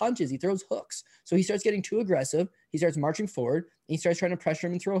straight punches. He throws hooks. So he starts getting too aggressive. He starts marching forward. And he starts trying to pressure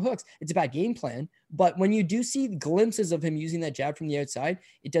him and throw hooks. It's a bad game plan. But when you do see glimpses of him using that jab from the outside,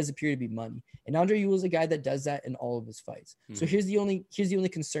 it does appear to be money. And Andre Ewell is a guy that does that in all of his fights. So here's the only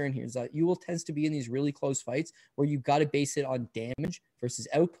concern here is that Ewell tends to be in these really close fights where you've got to base it on damage versus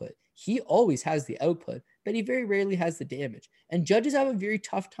output. He always has the output, but he very rarely has the damage. And judges have a very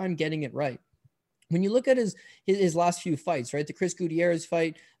tough time getting it right. When you look at his last few fights, right? The Chris Gutierrez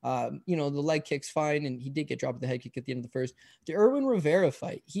fight, the leg kick's fine, and he did get dropped with the head kick at the end of the first. The Irwin Rivera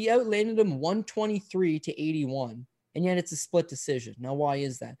fight, he outlanded him 123-81, and yet it's a split decision. Now, why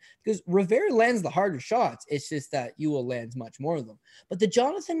is that? Because Rivera lands the harder shots. It's just that Ewell lands much more of them. But the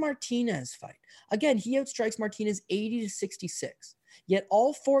Jonathan Martinez fight, again, he outstrikes Martinez 80-66. Yet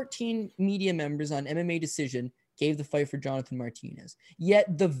all 14 media members on MMA Decision gave the fight for Jonathan Martinez.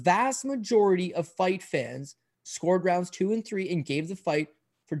 Yet the vast majority of fight fans scored rounds 2 and 3 and gave the fight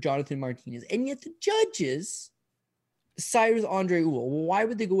for Jonathan Martinez. And yet the judges sided with Andre Ewell. Well, why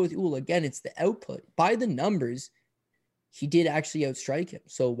would they go with Ewell? Again, it's the output. By the numbers, he did actually outstrike him.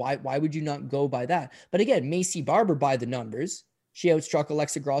 So why would you not go by that? But again, Macy Barber, by the numbers, she outstruck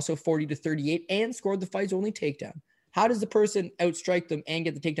Alexa Grasso 40-38 and scored the fight's only takedown. How does the person outstrike them and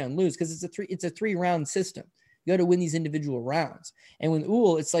get the takedown and lose? Because it's a 3-round system. You got to win these individual rounds. And with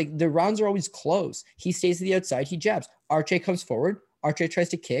Ewell, it's like the rounds are always close. He stays to the outside. He jabs. Arce comes forward. Arce tries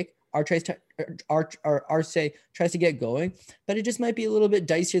to kick. Arce tries to get going, but it just might be a little bit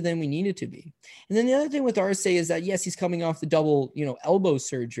dicier than we need it to be. And then the other thing with Arce is that, yes, he's coming off the double, elbow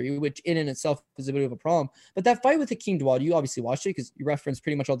surgery, which in and itself is a bit of a problem. But that fight with Hakeem Dawood, you obviously watched it because you referenced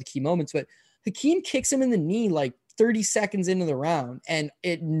pretty much all the key moments, but Hakeem kicks him in the knee like 30 seconds into the round, and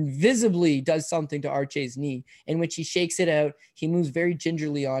it visibly does something to Arce's knee, in which he shakes it out. He moves very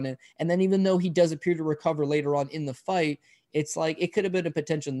gingerly on it. And then even though he does appear to recover later on in the fight, it's like it could have been a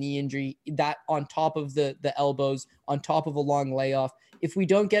potential knee injury, that on top of the elbows, on top of a long layoff. If we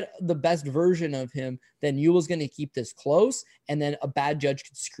don't get the best version of him, then Ewell's going to keep this close, and then a bad judge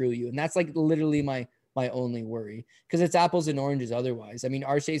could screw you. And that's like literally my only worry, because it's apples and oranges otherwise. I mean,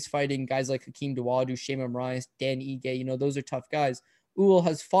 Arce's fighting guys like Hakeem Dawood, Shayman Rice, Dan Ige, those are tough guys. Ewell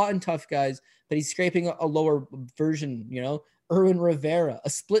has fought in tough guys, but he's scraping a lower version, Irwin Rivera, a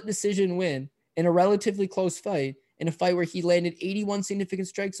split decision win in a relatively close fight, in a fight where he landed 81 significant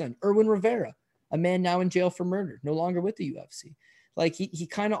strikes on Irwin Rivera, a man now in jail for murder, no longer with the UFC. Like he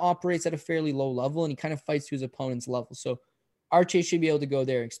kind of operates at a fairly low level, and he kind of fights to his opponent's level. So Arce should be able to go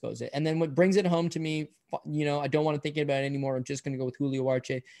there and expose it. And then what brings it home to me, I don't want to think about it anymore. I'm just going to go with Julio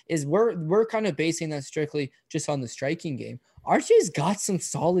Arce, is we're kind of basing that strictly just on the striking game. Arce's got some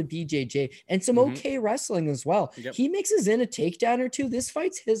solid BJJ and some okay wrestling as well. Yep. He mixes in a takedown or two. This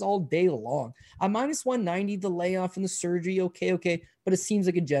fight's his all day long. At -190, the layoff and the surgery, okay, but it seems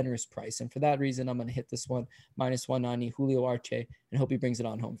like a generous price. And for that reason, I'm going to hit this one, -190, Julio Arce, and hope he brings it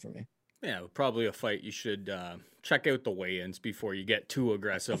on home for me. Yeah, probably a fight you should check out the weigh-ins before you get too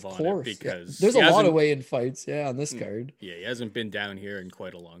aggressive on it, because there's a lot of weigh-in fights, on this card. Yeah, he hasn't been down here in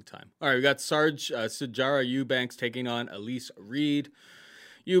quite a long time. All right, we got Sijara Eubanks taking on Elise Reed.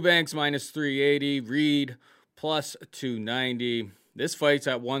 Eubanks -380, Reed +290. This fight's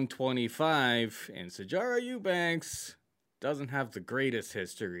at 125, and Sijara Eubanks doesn't have the greatest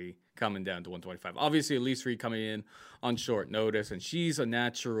history coming down to 125. Obviously, Elise Reed coming in on short notice, and she's a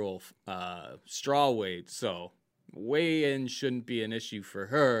natural straw weight, so weigh-in shouldn't be an issue for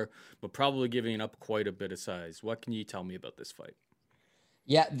her, but probably giving up quite a bit of size. What can you tell me about this fight?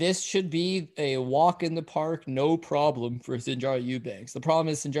 Yeah, this should be a walk in the park, no problem for Sijara Eubanks. The problem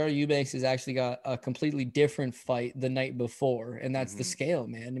is Sijara Eubanks has actually got a completely different fight the night before, and that's the scale,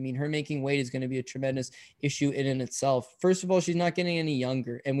 man. I mean, her making weight is going to be a tremendous issue in and itself. First of all, she's not getting any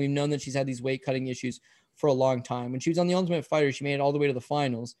younger, and we've known that she's had these weight-cutting issues for a long time. When she was on The Ultimate Fighter, she made it all the way to the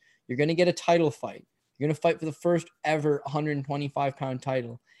finals. You're going to get a title fight. You're going to fight for the first ever 125-pound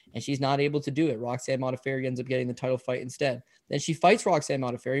title, and she's not able to do it. Roxanne Modafferi ends up getting the title fight instead. Then she fights Roxanne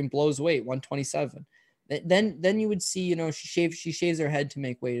Modafferi and blows weight, 127. Then you would see, she shaves her head to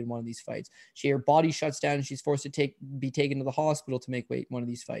make weight in one of these fights. Her body shuts down, and she's forced to be taken to the hospital to make weight in one of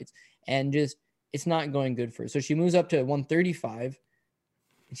these fights. And just, it's not going good for her. So she moves up to 135,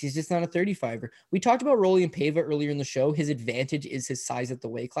 and she's just not a 35er. We talked about Rolian Pava earlier in the show. His advantage is his size at the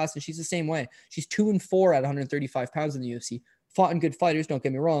weight class, and she's the same way. She's 2-4 at 135 pounds in the UFC. Fought in good fighters, don't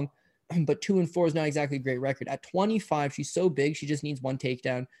get me wrong, but 2-4 is not exactly a great record. At 25, she's so big, she just needs one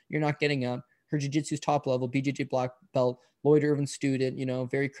takedown. You're not getting up. Her jiu-jitsu's top level, BJJ black belt, Lloyd Irvin student,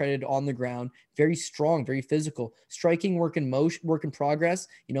 very credited on the ground, very strong, very physical, striking work in motion, work in progress,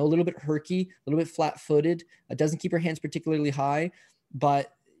 a little bit herky, a little bit flat-footed, doesn't keep her hands particularly high,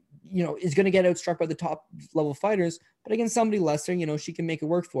 but is going to get outstruck by the top level fighters. But against somebody lesser, she can make it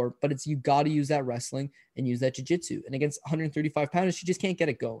work for her. But you got to use that wrestling and use that jiu-jitsu. And against 135 pounders, she just can't get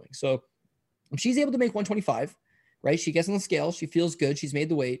it going. So if she's able to make 125, right? She gets on the scale. She feels good. She's made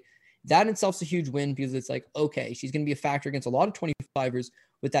the weight. That in itself is a huge win, because it's like, okay, she's going to be a factor against a lot of 25ers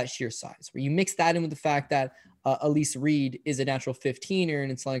with that sheer size. Where you mix that in with the fact that Elise Reed is a natural 15er,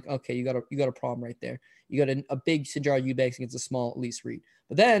 and it's like, okay, you got a problem right there. You got a big Sijara Eubanks against a small Elise Reed.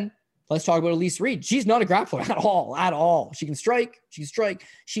 But then let's talk about Elise Reed. She's not a grappler at all. She can strike.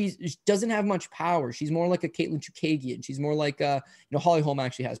 She doesn't have much power. She's more like a Caitlin Chukagian. She's more like, Holly Holm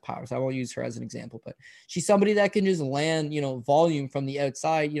actually has power, so I won't use her as an example. But she's somebody that can just land, volume from the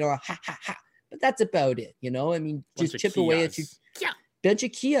outside, But that's about it, I mean, just chip away at you. bunch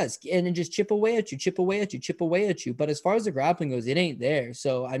of Kias and then just chip away at you, chip away at you, chip away at you. But as far as the grappling goes, it ain't there.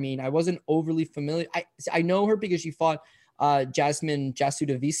 So, I mean, I wasn't overly familiar. I know her because she fought Jasmine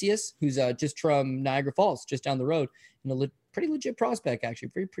Jasudavicius, who's just from Niagara Falls, just down the road, and pretty legit prospect, actually,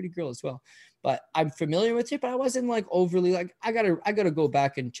 pretty girl as well. But I'm familiar with it, but I wasn't like overly like, I gotta go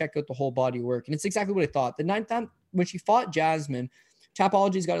back and check out the whole body of work. And it's exactly what I thought. The ninth time when she fought Jasmine,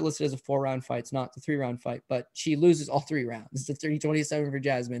 Tapology's got it listed as a 4-round fight. It's not the 3-round fight, but she loses all 3 rounds. It's a 30-27 for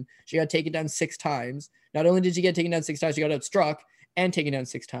Jasmine. She got taken down 6 times. Not only did she get taken down 6 times, she got outstruck and taken down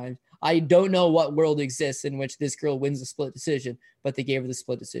 6 times. I don't know what world exists in which this girl wins the split decision, but they gave her the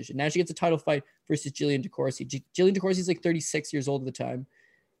split decision. Now she gets a title fight versus Jillian DeCourcy. Jillian DeCourcy's like 36 years old at the time.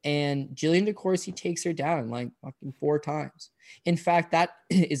 And Jillian DeCourcy takes her down like fucking 4 times. In fact, that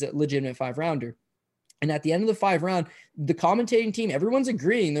is a legitimate 5-rounder. And at the end of the 5th round, the commentating team, everyone's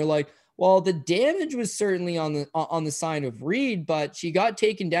agreeing. They're like, well, the damage was certainly on the side of Reed, but she got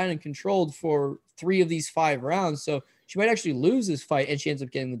taken down and controlled for 3 of these 5 rounds. So she might actually lose this fight, and she ends up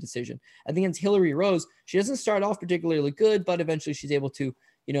getting the decision. I think against Hillary Rose, she doesn't start off particularly good, but eventually she's able to,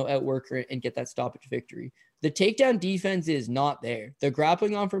 outwork her and get that stoppage victory. The takedown defense is not there. The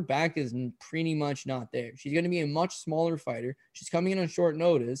grappling off her back is pretty much not there. She's going to be a much smaller fighter. She's coming in on short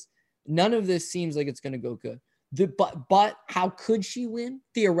notice. None of this seems like it's going to go good. But how could she win?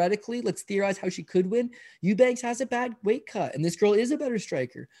 Theoretically, let's theorize how she could win. Eubanks has a bad weight cut, and this girl is a better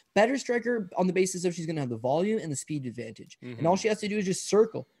striker. Better striker on the basis of she's going to have the volume and the speed advantage. Mm-hmm. And all she has to do is just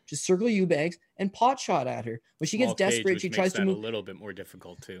circle Eubanks and pot shot at her. When she gets desperate, she tries to move. A little bit more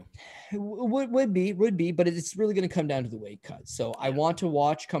difficult too. Would be, but it's really going to come down to the weight cut. So yeah. I want to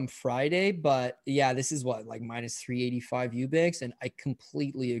watch come Friday, but yeah, this is what, like minus 385 Eubanks, and I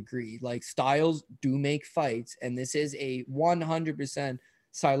completely agree. Like, styles do make fights, and this is a 100%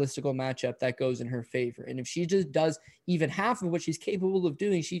 stylistical matchup that goes in her favor. And if she just does even half of what she's capable of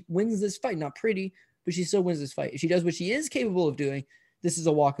doing, she wins this fight. Not pretty, but she still wins this fight. If she does what she is capable of doing, this is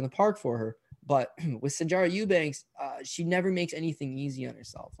a walk in the park for her. But with Sijara Eubanks, she never makes anything easy on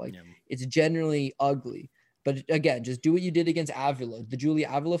herself. Like, it's generally ugly. But again, just do what you did against Avila, the Julia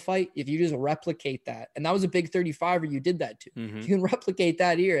Avila fight. If you just replicate that, and that was a big 35er you did that to. Mm-hmm. If you can replicate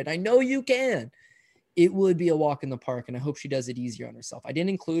that here, and I know you can, it would be a walk in the park. And I hope she does it easier on herself. I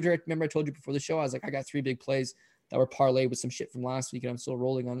didn't include her. Remember I told you before the show, I was like, I got 3 big plays that were parlayed with some shit from last week, and I'm still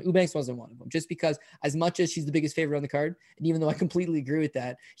rolling on it. Eubanks wasn't one of them, just because as much as she's the biggest favorite on the card, and even though I completely agree with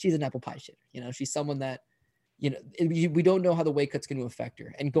that, she's an apple pie shitter. She's someone that, we don't know how the weight cut's going to affect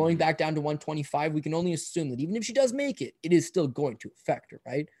her. And going back down to 125, we can only assume that even if she does make it, it is still going to affect her,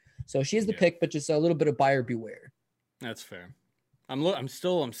 right? So she is the pick, but just a little bit of buyer beware. That's fair. I'm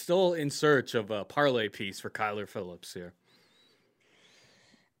still in search of a parlay piece for Kyler Phillips here.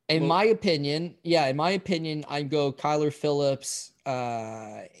 In my opinion, I go Kyler Phillips,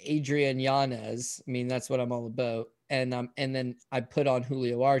 Adrian Yanez. I mean, that's what I'm all about. And then I put on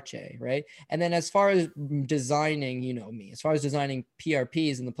Julio Arce, right? And then as far as designing, as far as designing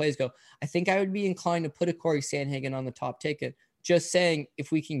PRPs and the plays go, I think I would be inclined to put a Corey Sandhagen on the top ticket. Just saying,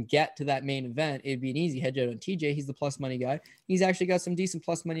 if we can get to that main event, it'd be an easy hedge out on TJ. He's the plus money guy. He's actually got some decent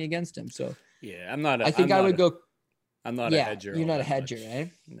plus money against him. So yeah, I'm not a hedger. You're not a hedger, eh?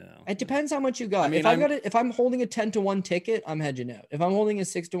 No. It depends how much you got. I mean, if I'm holding a 10-1 ticket, I'm hedging out. If I'm holding a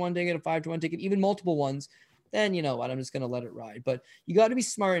 6-1 ticket, a 5-1 ticket, even multiple ones, then you know what? I'm just gonna let it ride. But you got to be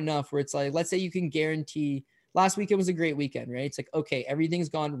smart enough where it's like, let's say you can guarantee. Last weekend was a great weekend, right? It's like, okay, everything's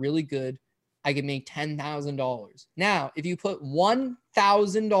gone really good. I can make $10,000. Now, if you put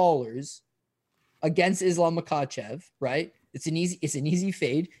 $1,000 against Islam Makhachev, right? It's an easy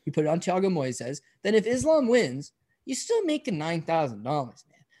fade. You put it on Thiago Moises. Then if Islam wins, you still making $9,000, man.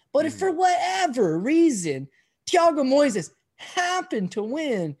 But if for whatever reason Thiago Moises happened to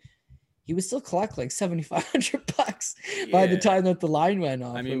win, he would still collect like $7,500 by the time that the line went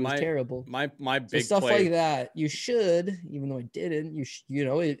off. I mean, it was terrible. My big stuff play, like that. You should, even though I didn't.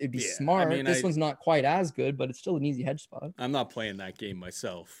 It'd be smart. I mean, this one's not quite as good, but it's still an easy hedge spot. I'm not playing that game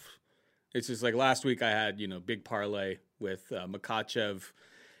myself. It's just like last week I had big parlay with Makhachev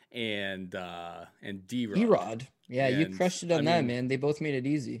and D-Rod. D-Rod. Yeah, you crushed it on that, man. They both made it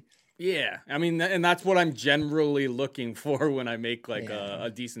easy. Yeah, I mean, and that's what I'm generally looking for when I make like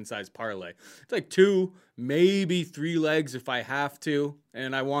a decent sized parlay. It's like 2, maybe 3 legs if I have to,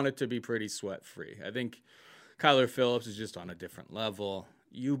 and I want it to be pretty sweat free. I think Kyler Phillips is just on a different level.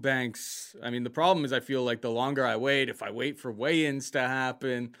 Eubanks, I mean, the problem is I feel like the longer I wait, if I wait for weigh-ins to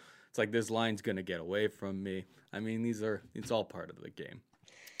happen, it's like this line's gonna get away from me. I mean, it's all part of the game.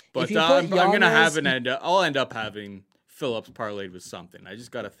 But I'm gonna have I'll end up having Phillips parlayed with something. I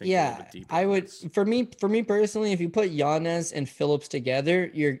just got to think a little Yeah, bit deeper. I on would this. for me personally, if you put Giannis and Phillips together,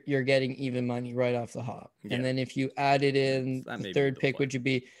 you're getting even money right off the hop. Yeah. And then if you added in That the may be third the pick, play. which would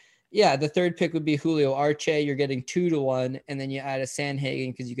be the third pick would be Julio Arce. You're getting 2-1, and then you add a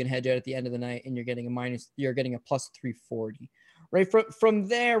Sanhagen because you can hedge out at the end of the night, and you're getting a plus 340. Right from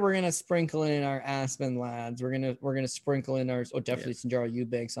there, we're gonna sprinkle in our Aspen lads. We're gonna sprinkle in our definitely Sanjaro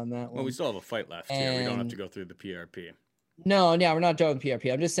Eubanks on that one. Well, we still have a fight left here. We don't have to go through the PRP. No, we're not doing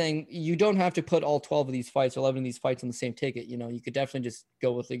PRP. I'm just saying you don't have to put all 12 of these fights or 11 of these fights on the same ticket. You know, you could definitely just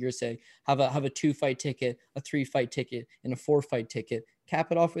go with, like you're saying, have a 2-fight ticket, a 3-fight ticket, and a 4-fight ticket.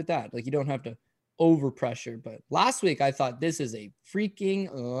 Cap it off with that. Like, you don't have to over pressure. But last week I thought this is a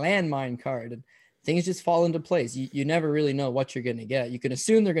freaking landmine card, and things just fall into place. You never really know what you're going to get. You can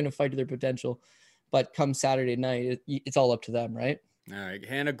assume they're going to fight to their potential, but come Saturday night, it's all up to them, right? All right.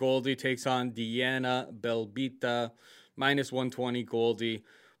 Hannah Goldie takes on Diana Belbita. Minus 120 Goldie,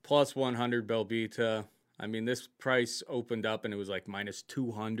 plus 100 Belbita. I mean, this price opened up and it was like minus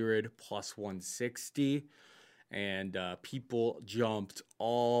 200, plus 160. And people jumped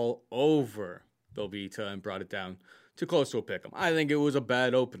all over Belbita and brought it down to close to a pick 'em. I think it was a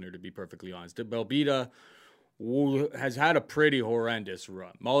bad opener, to be perfectly honest. Belbita has had a pretty horrendous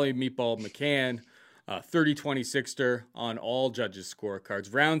run. Molly Meatball McCann, 30-26er on all judges'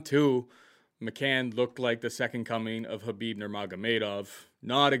 scorecards. Round 2, McCann looked like the second coming of Khabib Nurmagomedov.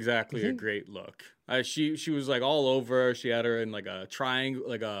 Not exactly a great look. She was like all over. She had her in like a triangle,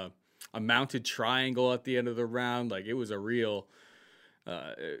 like a mounted triangle at the end of the round. Like, it was a real.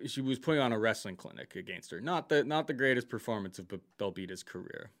 She was putting on a wrestling clinic against her. Not the greatest performance of Belbita's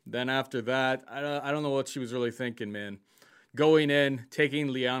career. Then after that, I don't know what she was really thinking, man. Going in,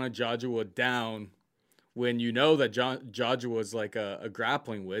 taking Liana Jajua down. When you know that Jajua is like a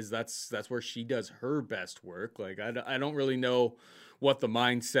grappling whiz, that's where she does her best work. Like, I don't really know what the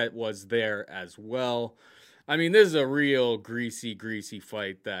mindset was there as well. I mean, this is a real greasy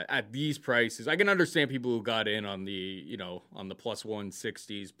fight that at these prices, I can understand people who got in on the plus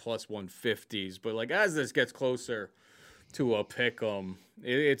 160s, plus 150s, but like as this gets closer to a pick 'em,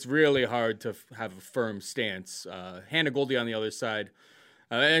 it's really hard to have a firm stance. Hannah Goldie on the other side.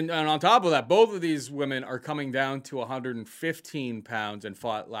 And on top of that, both of these women are coming down to 115 pounds and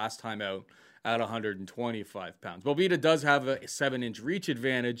fought last time out at 125 pounds. Belbita does have a 7-inch reach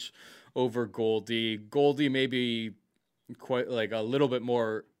advantage over Goldie. Goldie may be quite like a little bit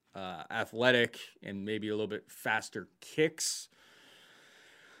more athletic and maybe a little bit faster kicks.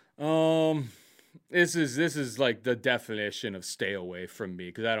 This is like the definition of stay away from me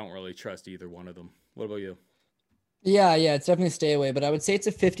because I don't really trust either one of them. What about you? Yeah, it's definitely stay away, but I would say it's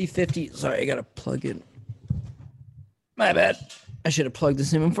a 50-50. Sorry, I got to plug in. My bad. I should have plugged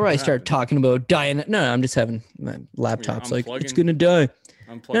this in before I start talking about dying. No, I'm just having my laptop's like, it's going to die.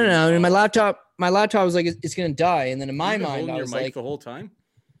 No. My laptop was like, it's going to die. And then in my mind, I was like, the whole time.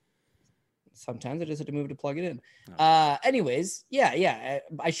 Sometimes I just had to move to plug it in. Anyways, I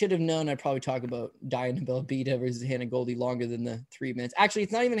should have known I'd probably talk about Diana Belbita versus Hannah Goldie longer than the 3 minutes. Actually,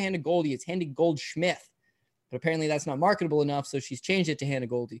 it's not even Hannah Goldie. It's Hannah Goldschmidt. But apparently that's not marketable enough, so she's changed it to Hannah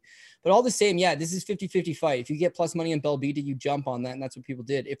Goldie. But all the same, this is 50-50 fight. If you get plus money on Belbita, you jump on that, and that's what people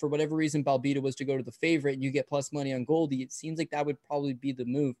did. If for whatever reason Belbita was to go to the favorite and you get plus money on Goldie, it seems like that would probably be the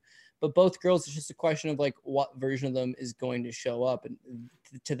move. But both girls, it's just a question of like what version of them is going to show up. And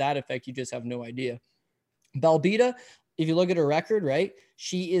to that effect, you just have no idea. Belbita, if you look at her record, right,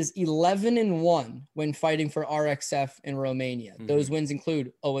 she is 11-1 when fighting for RXF in Romania. Mm-hmm. Those wins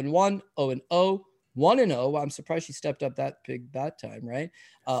include 0-1, 0-0, 1-0. I'm surprised she stepped up that big that time, right?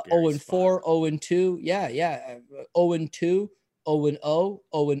 0-4, 0-2. 0-2, 0-0,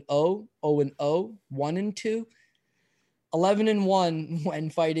 0-0, 0-0, 1-2. 11-1 when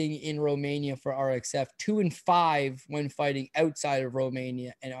fighting in Romania for RXF, 2-5 when fighting outside of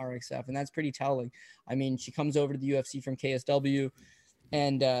Romania and RXF, and that's pretty telling. I mean, she comes over to the UFC from KSW,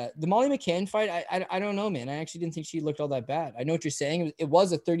 and the Molly McCann fight, I don't know, man. I actually didn't think she looked all that bad. I know what you're saying. It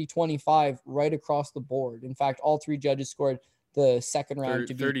was a 30-25 right across the board. In fact, all three judges scored the second round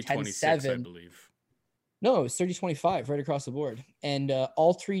to be 10-7. I believe. No, it was 30-25 right across the board. And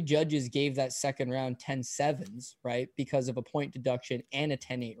all three judges gave that second round 10-7s, right? Because of a point deduction and a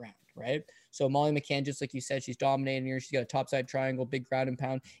 10-8 round, right? So Molly McCann, just like you said, she's dominating here. She's got a topside triangle, big ground and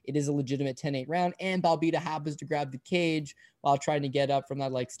pound. It is a legitimate 10-8 round. And Belbita happens to grab the cage while trying to get up from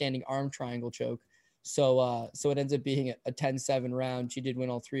that like standing arm triangle choke. So it ends up being a 10-7 round. She did win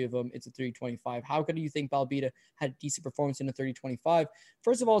all 3 of them. It's a 30-25. How could you think Balbita had a decent performance in a 30-25?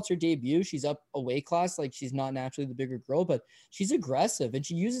 First of all, it's her debut. She's up a weight class. Like, she's not naturally the bigger girl, but she's aggressive and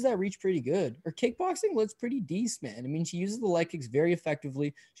she uses that reach pretty good. Her kickboxing looks pretty decent, man. I mean, she uses the leg kicks very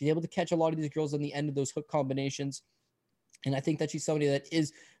effectively. She's able to catch a lot of these girls on the end of those hook combinations. And I think that she's somebody that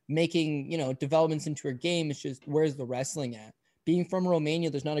is making, developments into her game. It's just, where's the wrestling at? Being from Romania,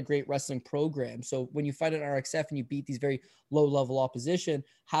 there's not a great wrestling program. So when you fight an RXF and you beat these very low-level opposition,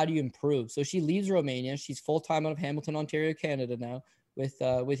 how do you improve? So she leaves Romania. She's full-time out of Hamilton, Ontario, Canada now with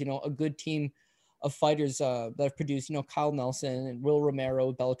a good team of fighters that have produced, Kyle Nelson and Will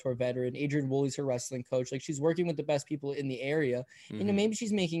Romero, Bellator veteran. Adrian Woolley's her wrestling coach. Like, she's working with the best people in the area. Mm-hmm. Maybe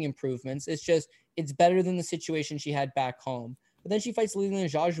she's making improvements. It's just, it's better than the situation she had back home. But then she fights Liliana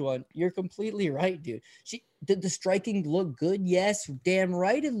Jajua, and you're completely right, dude. Did the striking look good? Yes, damn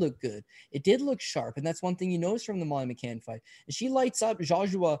right it looked good. It did look sharp, and that's one thing you notice from the Molly McCann fight. And she lights up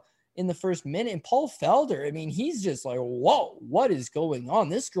Jajua in the first minute, and Paul Felder, I mean, he's just like, whoa, what is going on?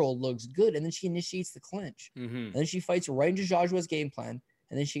 This girl looks good. And then she initiates the clinch. Mm-hmm. And then she fights right into Jajua's game plan,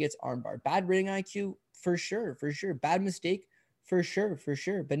 and then she gets armbarred. Bad ring IQ, for sure. Bad mistake, for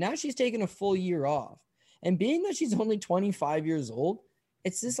sure. But now she's taking a full year off. And being that she's only 25 years old,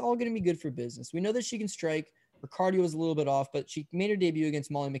 it's just all going to be good for business. We know that she can strike. Her cardio is a little bit off, but she made her debut against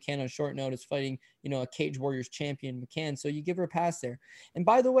Molly McCann on short notice, fighting, a Cage Warriors champion, McCann. So you give her a pass there. And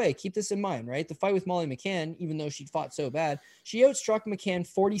by the way, keep this in mind, right? The fight with Molly McCann, even though she fought so bad, she outstruck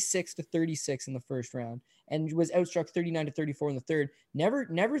McCann 46-36 in the first round and was outstruck 39-34 in the third.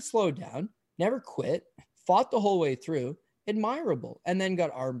 Never slowed down, never quit, fought the whole way through. Admirable, and then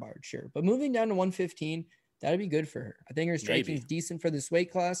got armbarred, sure. But moving down to 115, that'd be good for her. I think her striking is decent for this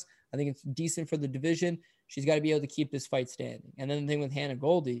weight class. I think it's decent for the division. She's got to be able to keep this fight standing. And then the thing with Hannah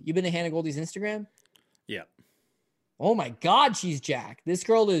Goldie, you've been to Hannah Goldie's Instagram? Yeah. Oh my God, she's jacked. This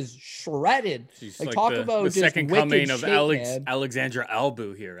girl is shredded. She's like talk the, about the second coming of Alexandra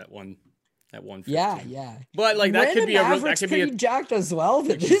Albu here at 115. Yeah. But like that could be pretty jacked as well.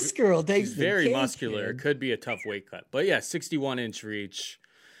 But this girl takes very muscular. Man. It could be a tough weight cut. But yeah, 61-inch reach.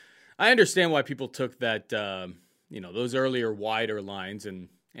 I understand why people took that, those earlier wider lines and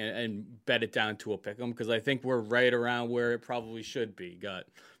bet it down to a pick 'em, because I think we're right around where it probably should be. Got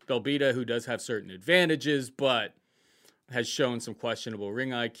Belbita, who does have certain advantages, but has shown some questionable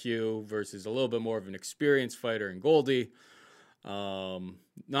ring IQ versus a little bit more of an experienced fighter in Goldie.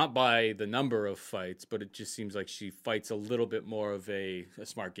 Not by the number of fights, but it just seems like she fights a little bit more of a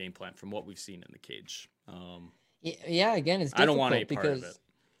smart game plan from what we've seen in the cage. Again, it's difficult. I don't want any part of it.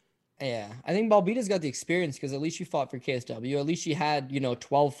 Yeah, I think Balbita's got the experience because at least she fought for KSW. At least she had,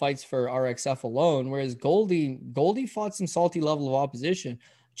 12 fights for RXF alone, whereas Goldie fought some salty level of opposition.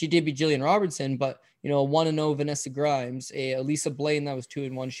 She did beat Jillian Robertson, but, 1-0 Vanessa Grimes, Elisa Blaine that was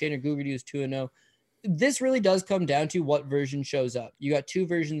 2-1, Shayna Gugerty was 2-0. This really does come down to what version shows up. You got 2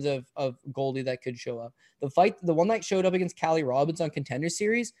 versions of Goldie that could show up. The one that showed up against Callie Robbins on Contender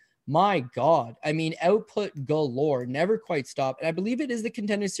Series, my God. I mean, output galore, never quite stopped. And I believe it is the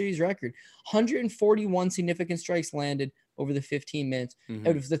Contender Series record. 141 significant strikes landed over the 15 minutes. Mm-hmm.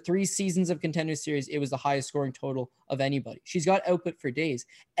 Out of the 3 seasons of Contender Series, it was the highest scoring total of anybody. She's got output for days.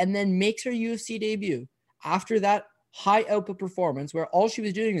 And then makes her UFC debut after that high output performance where all she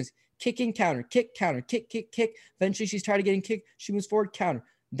was doing is kicking, counter, kick, counter, kick. Eventually, she's tired of getting kicked. She moves forward, counter.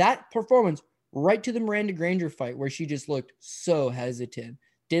 That performance right to the Miranda Granger fight where she just looked so hesitant.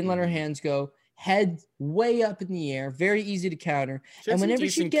 Didn't let her hands go. Head way up in the air. Very easy to counter. And whenever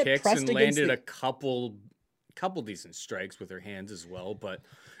she get pressed and landed a couple decent strikes with her hands as well. But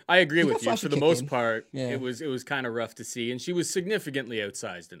I agree with you. For the most part, it was kind of rough to see. And she was significantly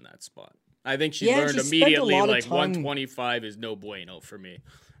outsized in that spot. I think she learned immediately, like, 125 is no bueno for me.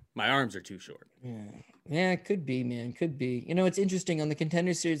 My arms are too short. Yeah, it could be, man. Could be. It's interesting. On the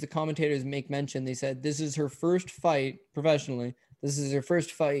Contender Series, the commentators make mention. They said this is her first fight professionally. This is her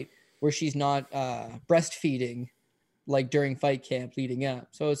first fight where she's not breastfeeding like during fight camp leading up.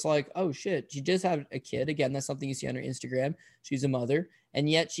 So it's like, oh shit, she does have a kid. Again, that's something you see on her Instagram. She's a mother, and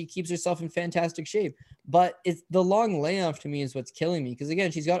yet she keeps herself in fantastic shape. But it's the long layoff to me is what's killing me. Because again,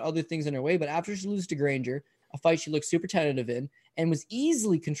 she's got other things in her way, but after she loses to Granger, a fight she looked super tentative in and was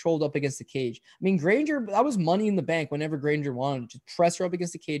easily controlled up against the cage. I mean, Granger, that was money in the bank whenever Granger wanted to press her up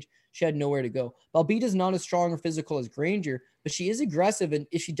against the cage. She had nowhere to go. Balbita's not as strong or physical as Granger, but she is aggressive. And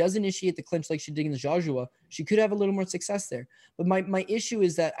if she does initiate the clinch like she did in the Jajua, she could have a little more success there. But my issue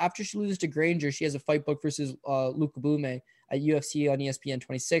is that after she loses to Granger, she has a fight book versus Luca Bume at UFC on ESPN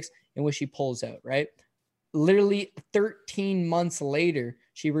 26, in which she pulls out, right? Literally 13 months later,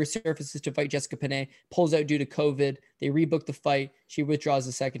 She resurfaces to fight Jessica Penne, pulls out due to COVID. They rebook the fight. She withdraws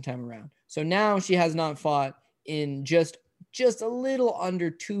the second time around. So now she has not fought in just a little under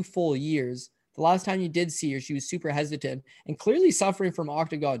 2 full years. The last time you did see her, she was super hesitant and clearly suffering from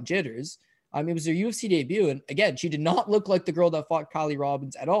octagon jitters. It was her UFC debut. And again, she did not look like the girl that fought Kylie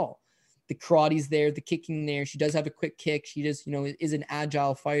Robbins at all. The karate's there, the kicking there. She does have a quick kick. She just, is an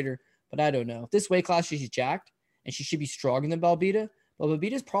agile fighter. But I don't know. This weight class, she's jacked and she should be stronger than Belbita. But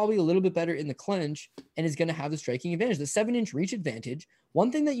Belbita is probably a little bit better in the clinch and is going to have the striking advantage, the 7-inch reach advantage.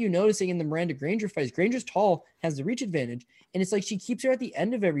 One thing that you're noticing in the Miranda Granger fight is Granger's tall, has the reach advantage. And it's like she keeps her at the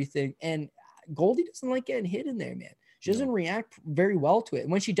end of everything. And Goldie doesn't like getting hit in there, man. She doesn't react very well to it.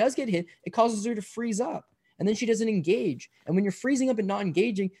 And when she does get hit, it causes her to freeze up. And then she doesn't engage. And when you're freezing up and not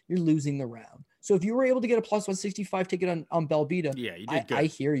engaging, you're losing the round. So if you were able to get a plus 165 ticket on Belbita, yeah, you did good. I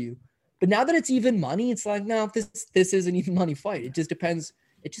hear you. But now that it's even money, it's like, no, this is an even money fight. It just depends.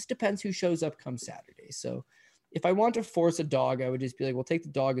 It just depends who shows up come Saturday. So if I want to force a dog, I would just be like, we'll take the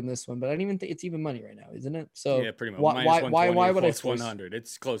dog in this one. But I don't even think it's even money right now, isn't it? So yeah, pretty much. Why would I force 100?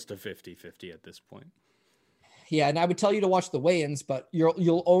 It's close to 50-50 at this point. Yeah, and I would tell you to watch the weigh-ins, but your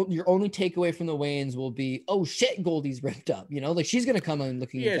only takeaway from the weigh-ins will be, oh shit, Goldie's ripped up. Like she's gonna come in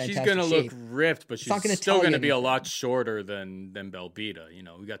looking in fantastic shape. Yeah, she's gonna look ripped, but she's still gonna be a lot shorter than Belbita.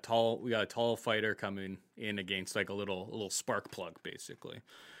 We got a tall fighter coming in against like a little spark plug, basically.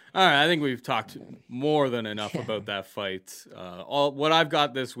 All right, I think we've talked more than enough about that fight. What I've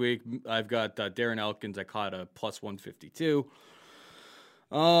got this week, I've got Darren Elkins. I caught a plus 152.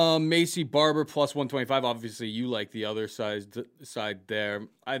 Macy Barber plus 125. Obviously, you like the other side there.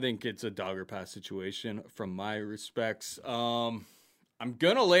 I think it's a dogger pass situation from my respects. I'm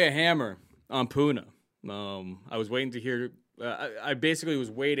gonna lay a hammer on Puna. I was waiting to hear. I basically was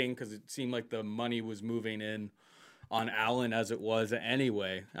waiting because it seemed like the money was moving in on Allen as it was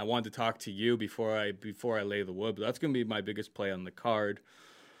anyway. I wanted to talk to you before I lay the wood, but that's gonna be my biggest play on the card.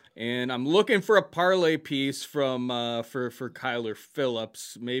 And I'm looking for a parlay piece from for Kyler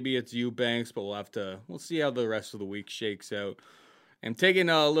Phillips. Maybe it's Eubanks, but we'll see how the rest of the week shakes out. I'm taking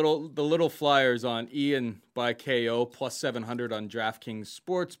the little flyers on Ian by KO plus 700 on DraftKings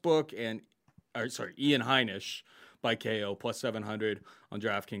Sportsbook Ian Heinisch by KO plus 700 on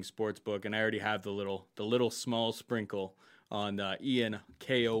DraftKings Sportsbook, and I already have the little small sprinkle on Ian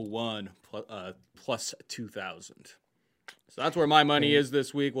KO1 plus 2,000. So that's where my money is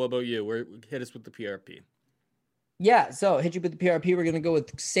this week. What about you? Hit us with the PRP. Yeah, so hit you with the PRP. We're going to go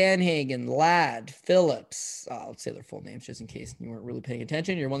with Sandhagen, Ladd, Phillips. Let's say their full names just in case you weren't really paying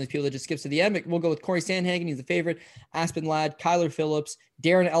attention. You're one of these people that just skips to the end. We'll go with Corey Sandhagen. He's the favorite. Aspen Ladd, Kyler Phillips,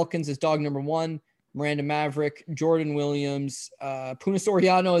 Darren Elkins is dog number 1, Miranda Maverick, Jordan Williams, Puna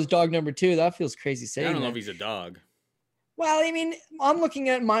Soriano is dog number 2. That feels crazy saying I don't know if he's a dog. Well, I mean, I'm looking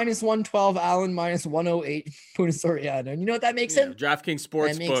at minus 112 Allen, minus 108 Puna Soriano. And you know what that makes him? DraftKings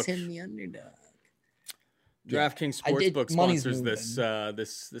Sportsbook. That makes him the underdog. DraftKings Sportsbook sponsors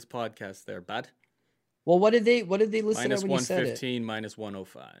this podcast there, bud. Well, what did they list it at when you said it? Minus 115, minus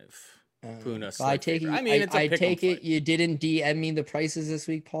 105. Puna. I take it you didn't DM me the prices this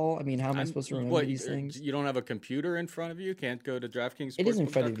week, Paul. I mean, how am I supposed to remember these things? You don't have a computer in front of you? Can't go to DraftKings Sportsbook.com? It is in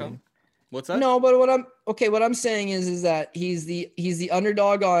front of you. What's that? No, but what I'm saying is that he's the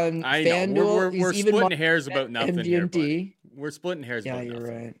underdog on FanDuel. We're splitting hairs about nothing here. We're splitting hairs about nothing. Yeah, you're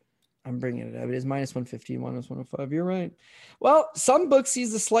right. I'm bringing it up. It is minus 150, minus 105. You're right. Well, some books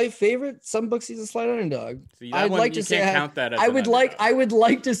he's a slight favorite. Some books he's a slight underdog. So I'd like to say I would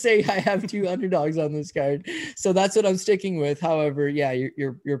like to say I have 2 underdogs on this card. So that's what I'm sticking with. However, yeah,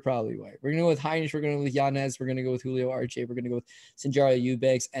 you're probably right. We're gonna go with Heinisch. We're gonna go with Yanez. We're gonna go with Julio Arce. We're gonna go with Sanjara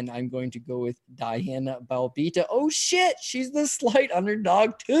Eubanks, and I'm going to go with Diana Belbita. Oh shit, she's the slight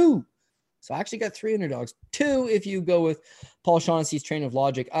underdog too. So I actually got 3 underdogs. 2 if you go with Paul Shaughnessy's train of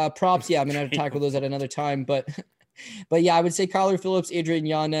logic. Props, yeah, I'm going to have to tackle those at another time. But yeah, I would say Kyler Phillips, Adrian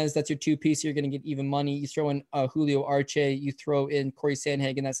Yanez, that's your 2-piece. You're going to get even money. You throw in Julio Arce. You throw in Corey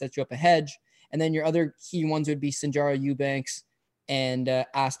Sandhagen. That sets you up a hedge. And then your other key ones would be Sanjara Eubanks and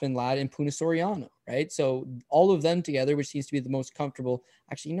Aspen Ladd and Puna Soriano, right? So all of them together, which seems to be the most comfortable.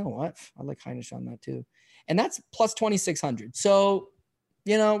 Actually, you know what? I like Heinisch on that too. And that's plus 2,600. So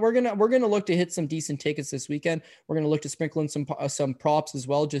we're gonna look to hit some decent tickets this weekend. We're gonna look to sprinkle in some props as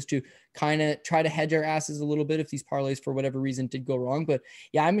well, just to kind of try to hedge our asses a little bit if these parlays for whatever reason did go wrong. But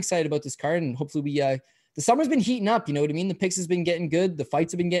yeah, I'm excited about this card, and hopefully the summer's been heating up. You know what I mean? The picks has been getting good, the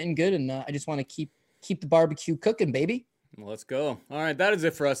fights have been getting good, and I just want to keep the barbecue cooking, baby. Well, let's go. All right, that is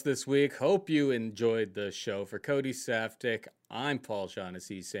it for us this week. Hope you enjoyed the show. For Cody Saftik, I'm Paul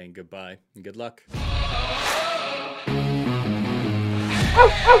Shaughnessy saying goodbye and good luck.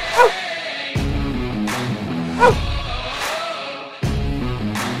 Oh!